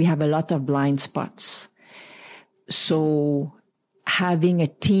 We have a lot of blind spots. So having a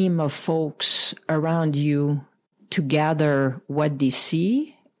team of folks around you to gather what they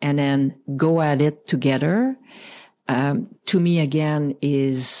see and then go at it together, to me, again,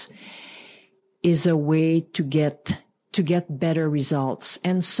 is a way to get better results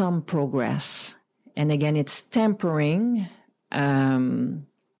and some progress. And again, it's tempering the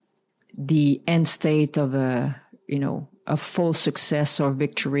end state of a full success or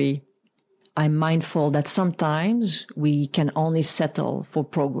victory. I'm mindful that sometimes we can only settle for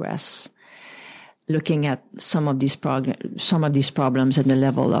progress, looking at some of these problems and the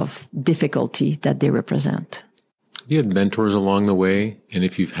level of difficulty that they represent. You had mentors along the way, and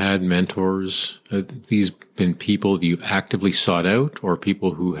if you've had mentors, have these been people you actively sought out, or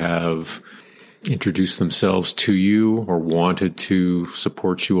people who have introduced themselves to you or wanted to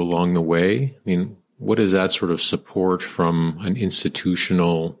support you along the way? I mean, what does that sort of support from an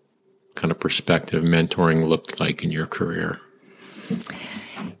institutional kind of perspective mentoring looked like in your career?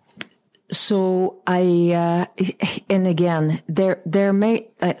 So I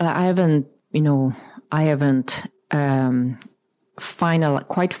haven't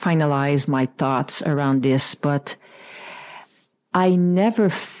finalized my thoughts around this, but I never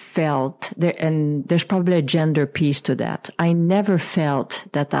felt there, and there's probably a gender piece to that. I never felt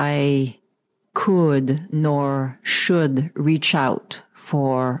that I could nor should reach out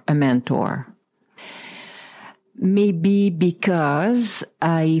for a mentor. Maybe because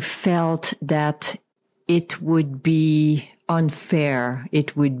I felt that it would be unfair.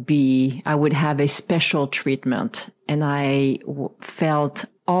 I would have a special treatment. And I felt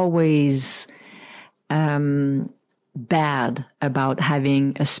always bad about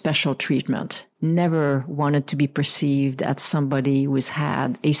having a special treatment. Never wanted to be perceived as somebody who's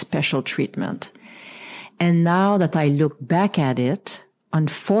had a special treatment. And now that I look back at it,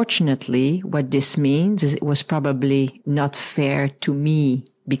 unfortunately, what this means is it was probably not fair to me,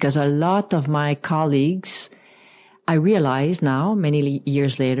 because a lot of my colleagues, I realize now, many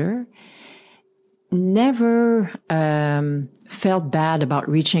years later, never felt bad about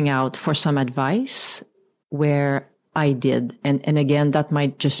reaching out for some advice where I did. And again, that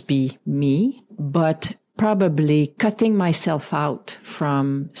might just be me, but probably cutting myself out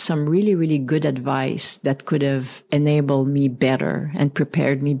from some really, really good advice that could have enabled me better and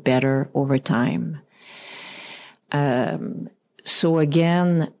prepared me better over time. So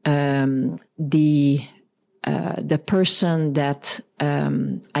again, the person that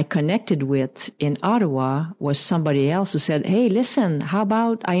I connected with in Ottawa was somebody else who said, "Hey, listen, how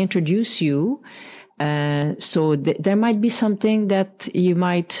about I introduce you? So there might be something that you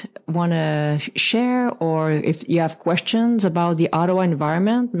might want to share, or if you have questions about the Ottawa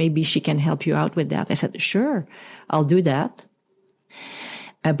environment, maybe she can help you out with that." I said, "Sure, I'll do that."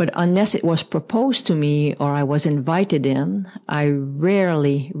 But unless it was proposed to me or I was invited in, I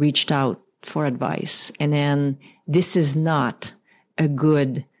rarely reached out for advice. And then this is not a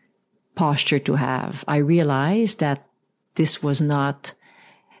good posture to have. I realized that this was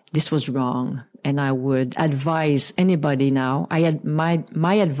wrong. And I would advise anybody now.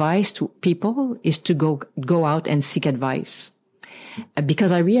 My advice to people is to go out and seek advice.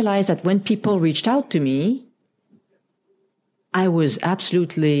 Because I realized that when people reached out to me, I was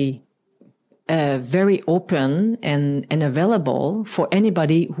absolutely very open and available for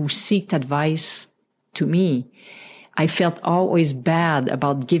anybody who sought advice to me. I felt always bad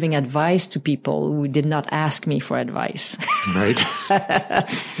about giving advice to people who did not ask me for advice. Right.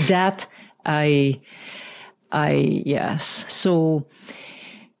 Yes. So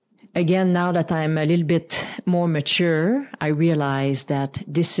again, now that I'm a little bit more mature, I realize that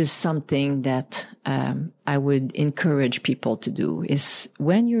this is something that I would encourage people to do, is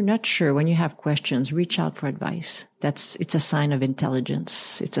when you're not sure, when you have questions, reach out for advice. It's a sign of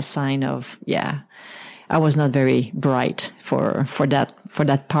intelligence. It's a sign of, I was not very bright for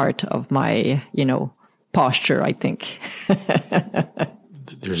that part of my, posture, I think.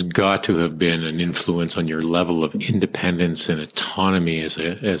 There's got to have been an influence on your level of independence and autonomy as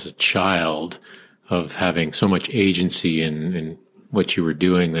a child, of having so much agency in what you were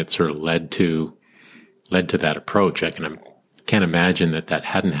doing, that sort of led to that approach. I can't imagine that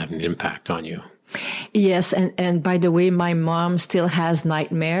hadn't had an impact on you. Yes. And by the way, my mom still has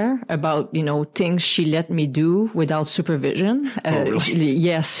nightmare about, things she let me do without supervision. Oh, really?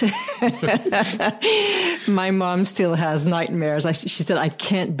 Yes. My mom still has nightmares. She said, "I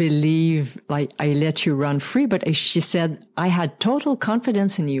can't believe I let you run free." But she said, "I had total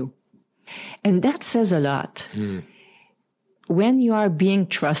confidence in you." And that says a lot. When you are being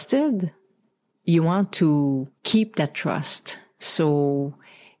trusted, you want to keep that trust. So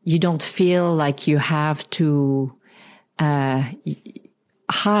you don't feel like you have to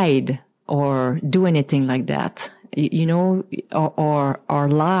hide or do anything like that, or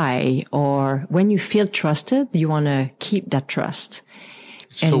lie. Or when you feel trusted, you want to keep that trust.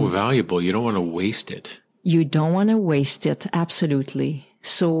 It's so valuable. You don't want to waste it. You don't want to waste it. Absolutely.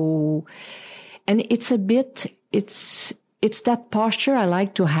 So, and it's that posture I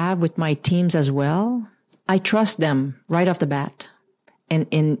like to have with my teams as well. I trust them right off the bat.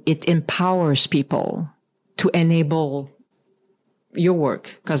 And it empowers people to enable your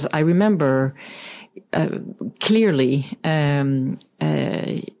work. Because I remember clearly, Yannick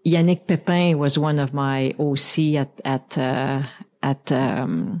Pépin was one of my OC at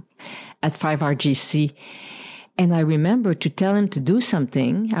 5RGC. And I remember to tell him to do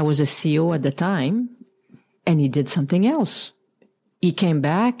something. I was a CO at the time, and he did something else. He came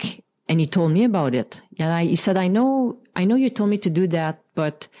back and he told me about it. And he said, I know you told me to do that,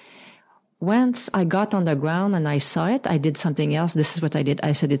 but once I got on the ground and I saw it, I did something else. This is what I did.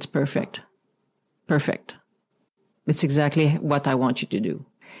 I said, it's perfect. Perfect. It's exactly what I want you to do.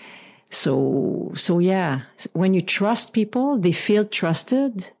 So yeah, when you trust people, they feel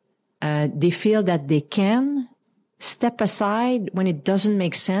trusted. They feel that they can step aside when it doesn't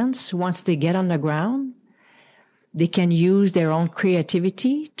make sense. Once they get on the ground, they can use their own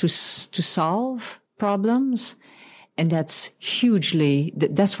creativity to solve problems. And that's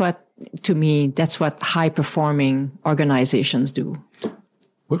to me, that's what high-performing organizations do.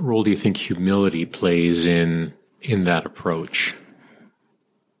 What role do you think humility plays in that approach?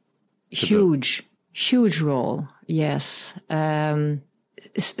 Huge role, yes.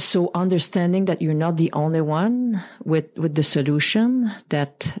 So understanding that you're not the only one with the solution,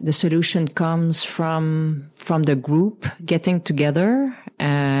 that the solution comes from the group getting together,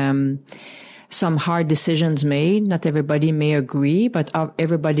 some hard decisions made. Not everybody may agree, but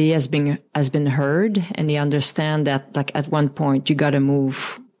everybody has been heard, and they understand that, like, at one point you got to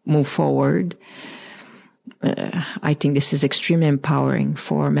move forward. I think this is extremely empowering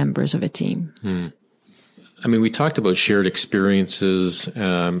for members of a team. I mean, we talked about shared experiences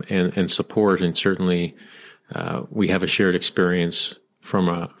and support, and certainly we have a shared experience from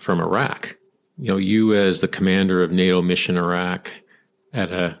Iraq. You know, you as the commander of NATO Mission Iraq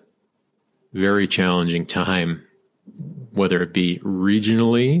at a very challenging time, whether it be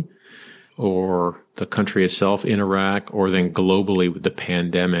regionally or the country itself in Iraq, or then globally with the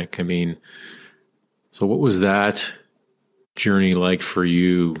pandemic. I mean, so what was that journey like for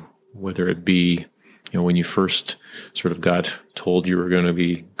you, whether it be, you know, when you first sort of got told you were going to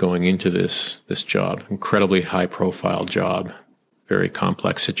be going into this job, incredibly high profile job, very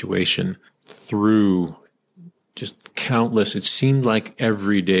complex situation, through just countless, it seemed like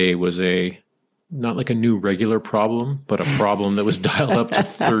every day was not like a new regular problem, but a problem that was dialed up to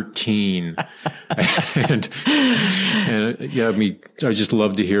 13. and yeah, I just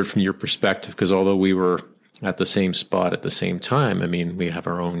love to hear from your perspective, because although we were at the same spot at the same time, I mean, we have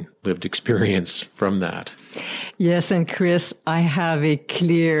our own lived experience from that. Yes, and Chris, I have a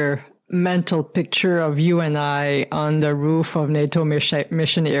clear mental picture of you and I on the roof of NATO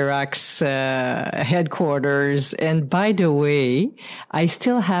Mission Iraq's headquarters. And by the way, I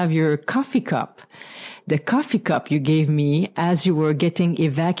still have your coffee cup. The coffee cup you gave me as you were getting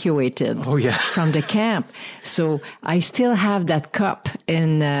evacuated from the camp. So I still have that cup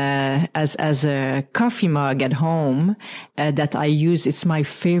as a coffee mug at home that I use. It's my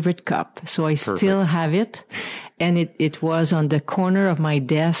favorite cup. So I still have it. And it was on the corner of my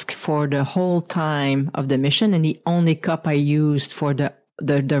desk for the whole time of the mission, and the only cup I used for the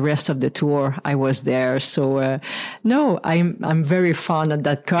rest of the tour I was there. So, no, I'm very fond of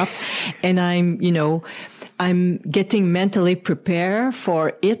that cup, and I'm getting mentally prepared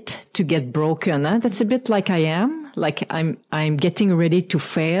for it to get broken. That's a bit like I am. Like I'm getting ready to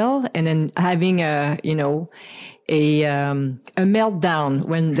fail, and then having a meltdown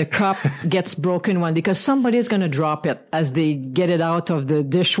when the cup gets broken because somebody's going to drop it as they get it out of the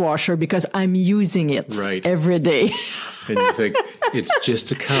dishwasher, because I'm using it every day. And you think it's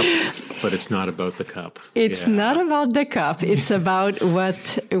just a cup, but it's not about the cup. It's not about the cup. It's about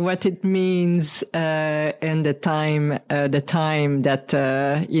what it means and the time that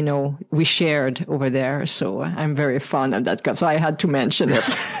we shared over there. So I'm very fond of that cup. So I had to mention it.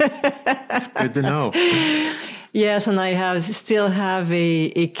 It's good to know. Yes, and I still have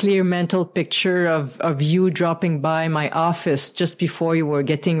a clear mental picture of you dropping by my office just before you were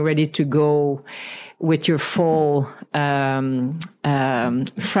getting ready to go with your full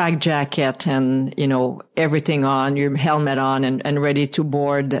frag jacket and everything on, your helmet on, and ready to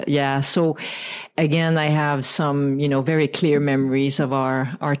board. Yeah. So again, I have some very clear memories of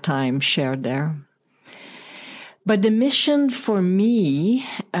our time shared there. But the mission for me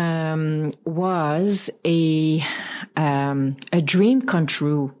was a dream come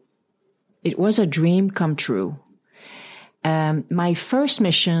true. It was a dream come true. My first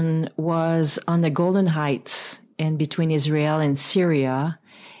mission was on the Golden Heights in between Israel and Syria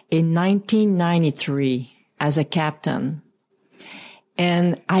in 1993 as a captain.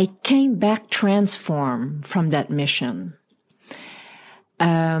 And I came back transformed from that mission.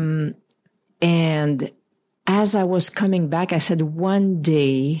 And as I was coming back, I said, one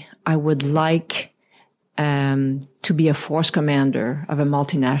day I would like to be a force commander of a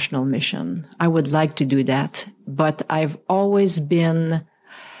multinational mission. I would like to do that. But I've always been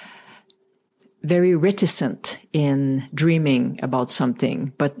very reticent in dreaming about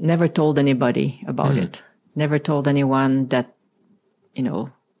something, but never told anybody about it. Never told anyone that,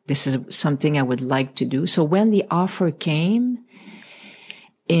 this is something I would like to do. So when the offer came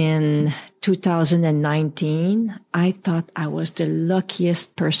in 2019, I thought I was the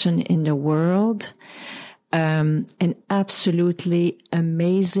luckiest person in the world. An absolutely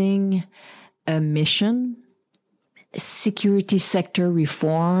amazing mission. Security sector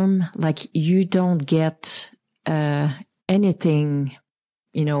reform, like you don't get anything,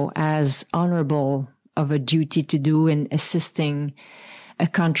 as honorable of a duty to do in assisting a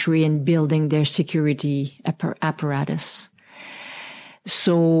country in building their security apparatus.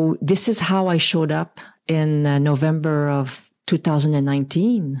 So this is how I showed up in November of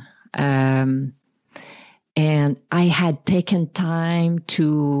 2019. And I had taken time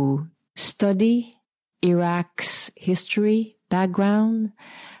to study Iraq's history, background,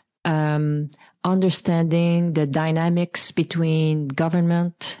 understanding the dynamics between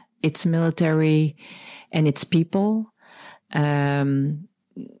government, its military, and its people.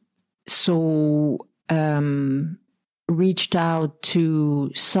 Reached out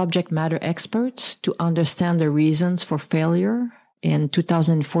to subject matter experts to understand the reasons for failure in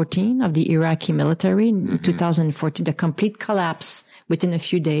 2014 of the Iraqi military. In 2014, the complete collapse within a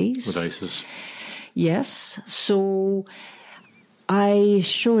few days. With ISIS. Yes. So I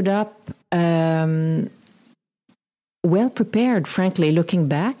showed up well prepared, frankly, looking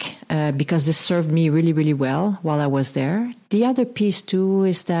back, because this served me really, really well while I was there. The other piece, too,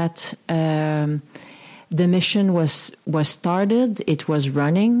 is that the mission was started, it was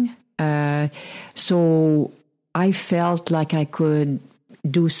running. So I felt like I could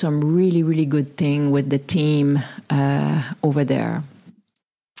do some really, really good thing with the team over there.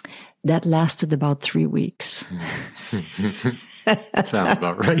 That lasted about 3 weeks. Sounds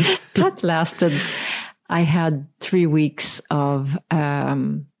about right. That lasted. I had 3 weeks of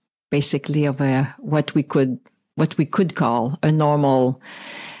basically of what we could call a normal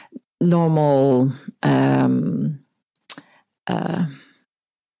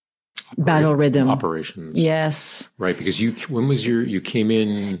battle rhythm operations. Yes, right. Because when was you came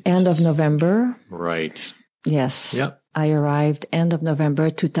in? End of November. Right. Yes. Yep. I arrived end of November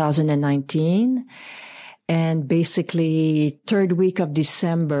 2019. And basically, third week of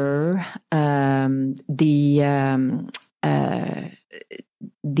December, the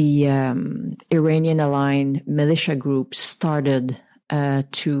Iranian-aligned militia groups started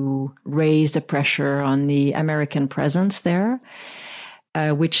to raise the pressure on the American presence there,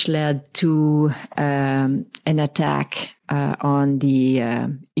 which led to an attack on the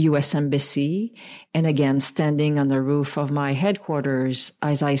U.S. Embassy. And again, standing on the roof of my headquarters,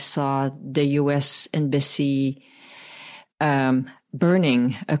 as I saw the U.S. Embassy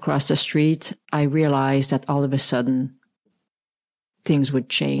burning across the street, I realized that all of a sudden things would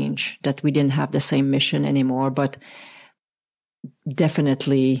change, that we didn't have the same mission anymore, but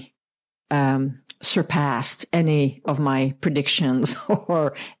definitely surpassed any of my predictions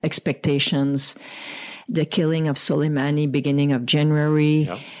or expectations. The killing of Soleimani beginning of January,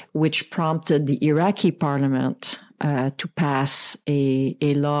 which prompted the Iraqi parliament to pass a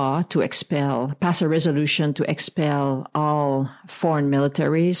law to pass a resolution to expel all foreign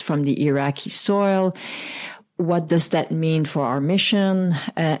militaries from the Iraqi soil. What does that mean for our mission?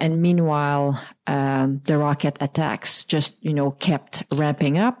 And meanwhile, the rocket attacks just, kept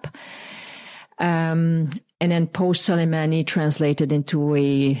ramping up. And then post-Soleimani translated into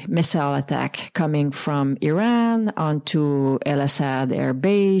a missile attack coming from Iran onto El Assad Air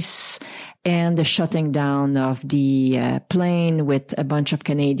Base and the shutting down of the plane with a bunch of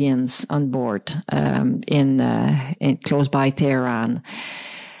Canadians on board in close by Tehran.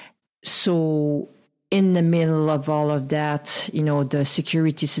 So in the middle of all of that, the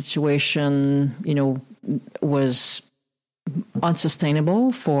security situation, was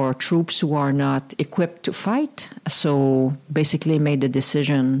unsustainable for troops who are not equipped to fight. So basically made the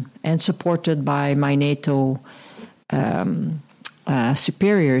decision, and supported by my NATO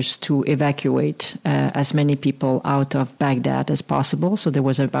superiors, to evacuate as many people out of Baghdad as possible. So there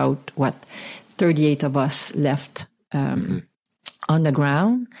was about 38 of us left on the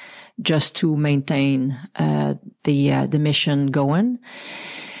ground just to maintain the mission going.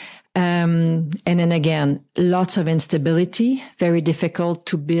 And then again, lots of instability, very difficult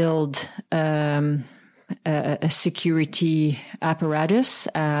to build a security apparatus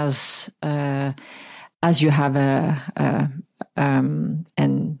as you have a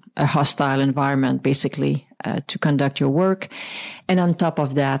hostile environment, basically, to conduct your work. And on top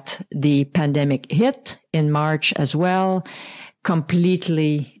of that, the pandemic hit in March as well,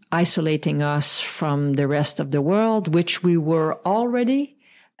 completely isolating us from the rest of the world, which we were already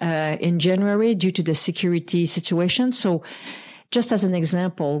in January due to the security situation. So just as an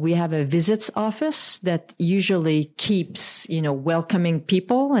example, we have a visits office that usually keeps, welcoming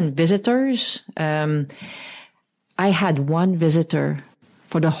people and visitors. I had one visitor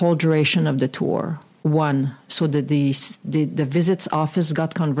for the whole duration of the tour. One. So the visits office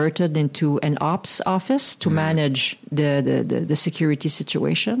got converted into an ops office to manage the security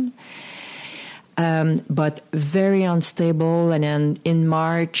situation. But very unstable. And then in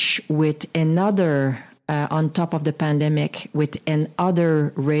March, with another on top of the pandemic with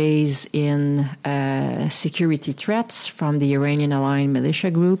another raise in security threats from the Iranian-aligned militia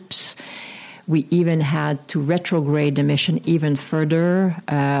groups. We even had to retrograde the mission even further.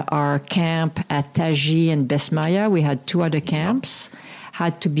 Our camp at Taji and Besmaya, we had 2 other camps,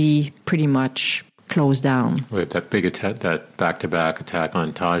 had to be pretty much closed down. We had that big attack, that back-to-back attack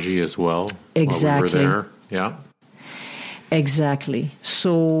on Taji as well. Exactly. While we were there. Yeah. Exactly.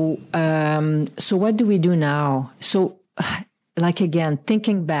 So what do we do now? So, like again,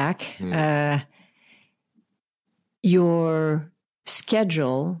 thinking back, your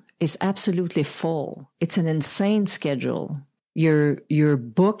schedule is absolutely full. It's an insane schedule. You're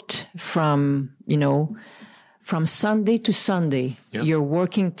booked from Sunday to Sunday. Yep. You're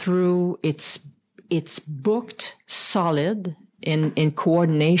working through. It's booked solid in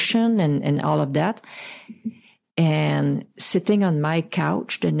coordination and all of that. And sitting on my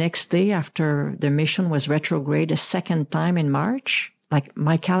couch the next day after the mission was retrograde a second time in March, like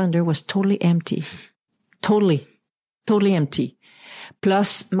my calendar was totally empty. Totally empty.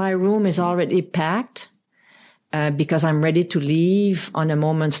 Plus, my room is already packed because I'm ready to leave on a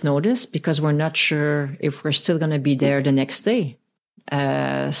moment's notice because we're not sure if we're still going to be there the next day.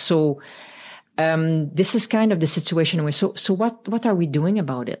 So this is kind of the situation. So what are we doing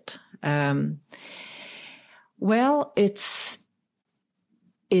about it? Well, it's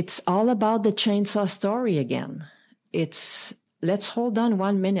all about the chainsaw story again. Let's hold on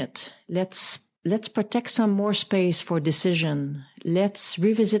 1 minute. Let's protect some more space for decision. Let's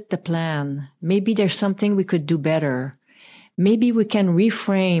revisit the plan. Maybe there's something we could do better. Maybe we can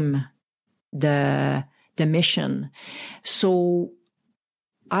reframe the mission. So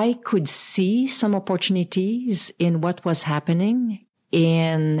I could see some opportunities in what was happening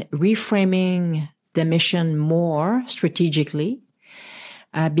in reframing the mission more strategically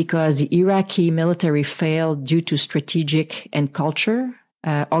because the Iraqi military failed due to strategic and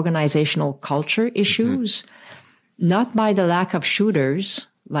organizational culture issues, not by the lack of shooters.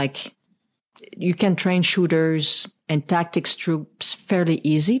 Like you can train shooters and tactics troops fairly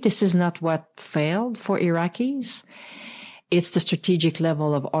easy. This is not what failed for Iraqis. It's the strategic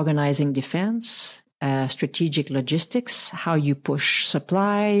level of organizing defense, strategic logistics, how you push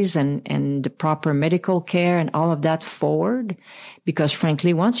supplies and the proper medical care and all of that forward. Because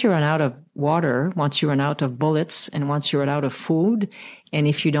frankly, once you run out of water, once you run out of bullets, and once you run out of food, and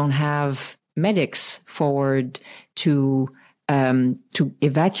if you don't have medics forward to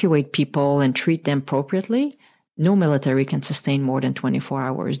evacuate people and treat them appropriately, no military can sustain more than 24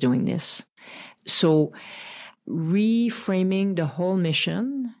 hours doing this. So reframing the whole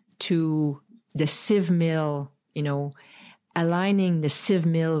mission to the civ-mil, aligning the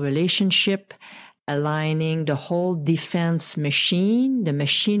civ-mil relationship, aligning the whole defense machine, the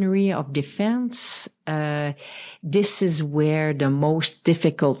machinery of defense. This is where the most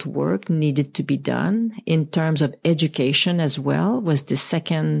difficult work needed to be done in terms of education as well, was the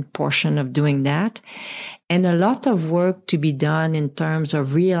second portion of doing that. And a lot of work to be done in terms of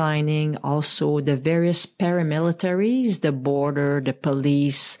realigning also the various paramilitaries, the border, the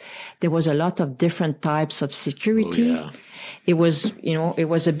police. There was a lot of different types of security. Oh, yeah. It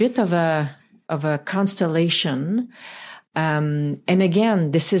was a bit of a constellation. And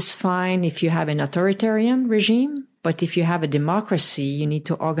again, this is fine if you have an authoritarian regime, but if you have a democracy, you need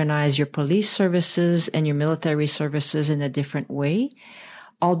to organize your police services and your military services in a different way,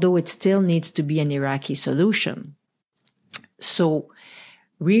 although it still needs to be an Iraqi solution. So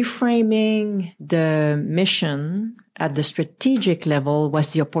reframing the mission at the strategic level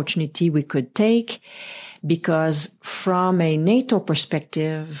was the opportunity we could take, because from a NATO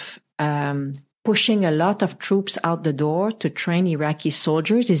perspective, pushing a lot of troops out the door to train Iraqi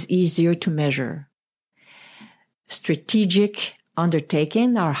soldiers is easier to measure. Strategic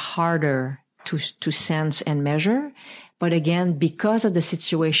undertakings are harder to sense and measure. But again, because of the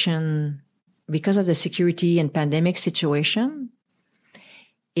situation, because of the security and pandemic situation,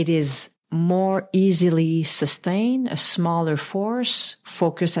 it is more easily sustained. A smaller force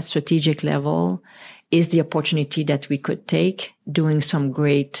focused at strategic level is the opportunity that we could take, doing some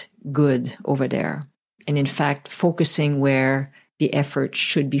great good over there. And in fact, focusing where the effort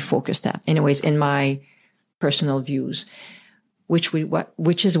should be focused at. Anyways, in my personal views, which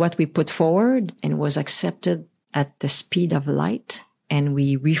is what we put forward and was accepted at the speed of light. And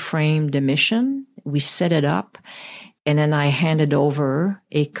we reframed the mission. We set it up. And then I handed over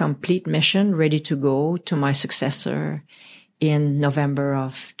a complete mission ready to go to my successor in November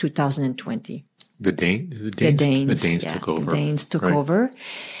of 2020. The Danes took over. The Danes took over.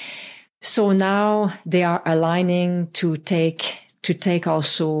 So now they are aligning to take to take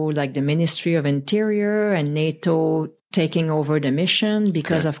also like the Ministry of Interior and NATO taking over the mission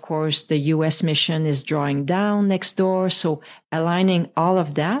because, of course, the U.S. mission is drawing down next door. So aligning all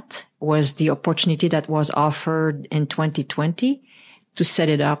of that was the opportunity that was offered in 2020 to set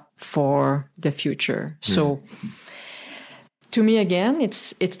it up for the future. So to me, again,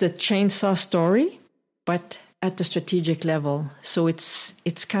 it's the chainsaw story, but at the strategic level. So it's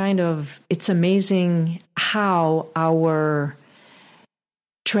amazing how our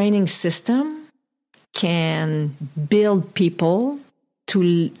training system can build people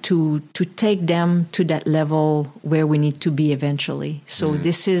to take them to that level where we need to be eventually. So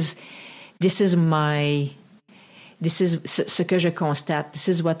this is ce que je constate. This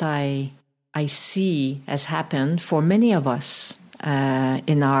is what I see has happened for many of us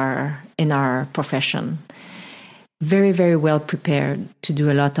in our profession. Very, very well prepared to do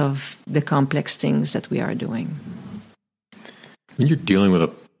a lot of the complex things that we are doing. When you're dealing with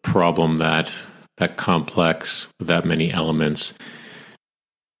a problem that complex, with that many elements,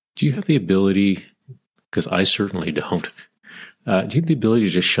 do you have the ability, because I certainly don't, do you have the ability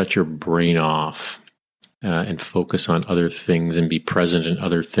to just shut your brain off and focus on other things and be present in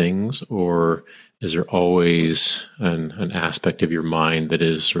other things? Or is there always an aspect of your mind that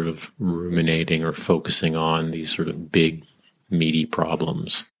is sort of ruminating or focusing on these sort of big, meaty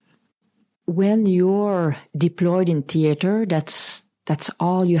problems? When you're deployed in theater, that's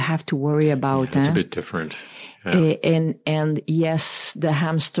all you have to worry about. Yeah, it's a bit different. Yeah. And yes, the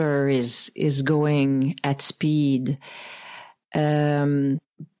hamster is going at speed. But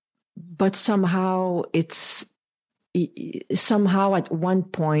somehow at one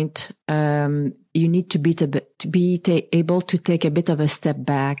point, you need to be able to take a bit of a step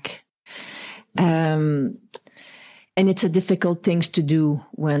back. And it's a difficult thing to do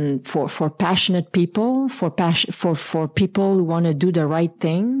when for passionate people, for people who want to do the right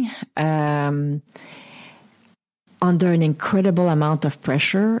thing, under an incredible amount of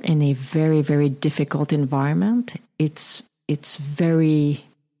pressure in a very, very difficult environment. It's very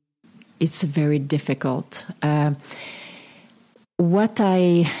difficult. What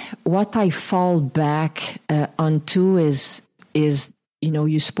I fall back onto is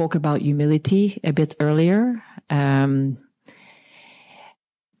you spoke about humility a bit earlier.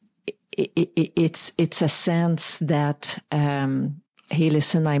 It's a sense that hey,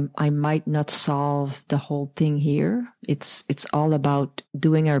 listen, I might not solve the whole thing here. It's all about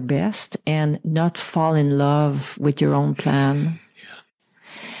doing our best and not fall in love with your own plan.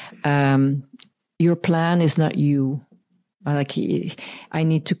 Your plan is not you. Like I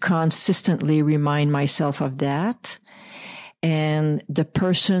need to consistently remind myself of that. And the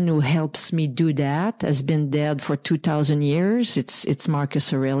person who helps me do that has been dead for 2,000 years. It's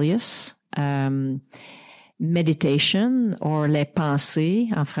Marcus Aurelius. Meditation, or Les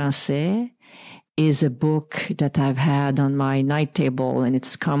Pensées en français, is a book that I've had on my night table, and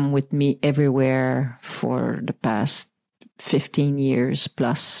it's come with me everywhere for the past 15 years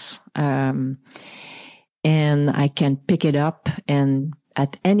plus. And I can pick it up and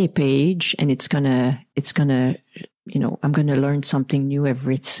at any page, and it's gonna, I'm going to learn something new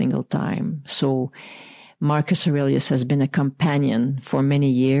every single time. So Marcus Aurelius has been a companion for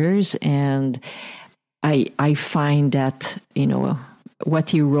many years. And I find that, what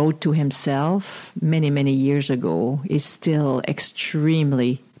he wrote to himself many, many years ago is still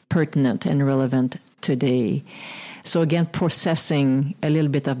extremely pertinent and relevant today. So again, processing a little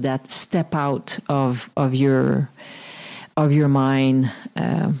bit of that, step out of your mind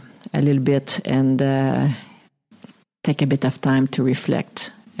a little bit and take a bit of time to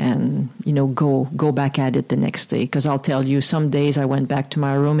reflect and, go back at it the next day. Because I'll tell you, some days I went back to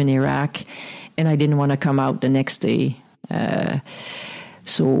my room in Iraq and I didn't want to come out the next day.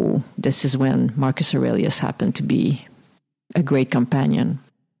 So this is when Marcus Aurelius happened to be a great companion.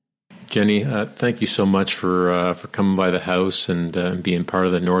 Jennie, thank you so much for coming by the house and being part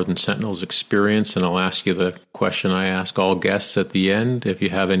of the Northern Sentinels experience. And I'll ask you the question I ask all guests at the end. If you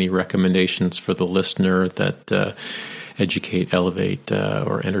have any recommendations for the listener that educate, elevate,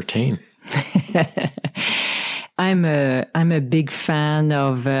 or entertain. I'm a big fan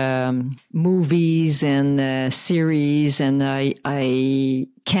of movies and series, and I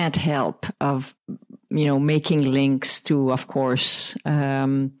can't help of making links to, of course,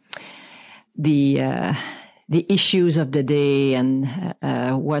 the issues of the day and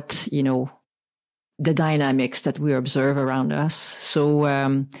what the dynamics that we observe around us. So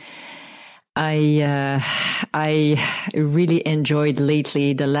I really enjoyed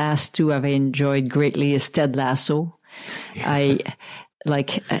lately. The last two I've enjoyed greatly is Ted Lasso. I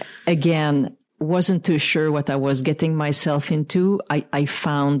again, wasn't too sure what I was getting myself into. I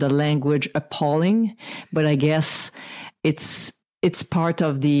found the language appalling, but I guess it's part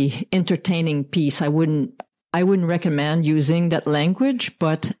of the entertaining piece. I wouldn't recommend using that language,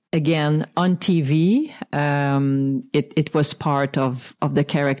 but again, on TV, it was part of the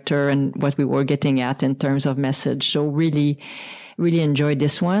character and what we were getting at in terms of message. So really enjoyed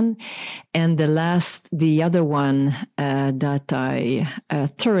this one. And the other one that I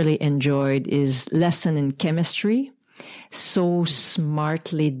thoroughly enjoyed is Lesson in Chemistry. So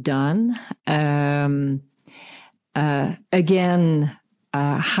smartly done. Again,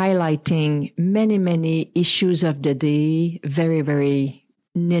 highlighting many issues of the day, very, very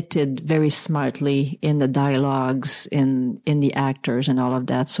knitted very smartly in the dialogues, in the actors and all of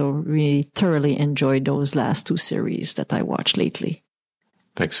that. So really thoroughly enjoyed those last two series that I watched lately.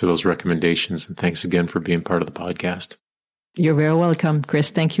 Thanks for those recommendations, and thanks again for being part of the podcast. You're very welcome,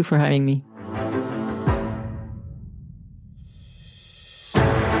 Chris. Thank you for having me.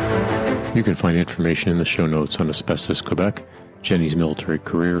 You can find information in the show notes on Asbestos Quebec, Jennie's military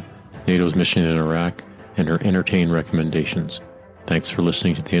career, NATO's mission in Iraq, and her entertain recommendations. Thanks for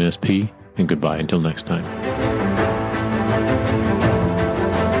listening to the NSP, and goodbye until next time.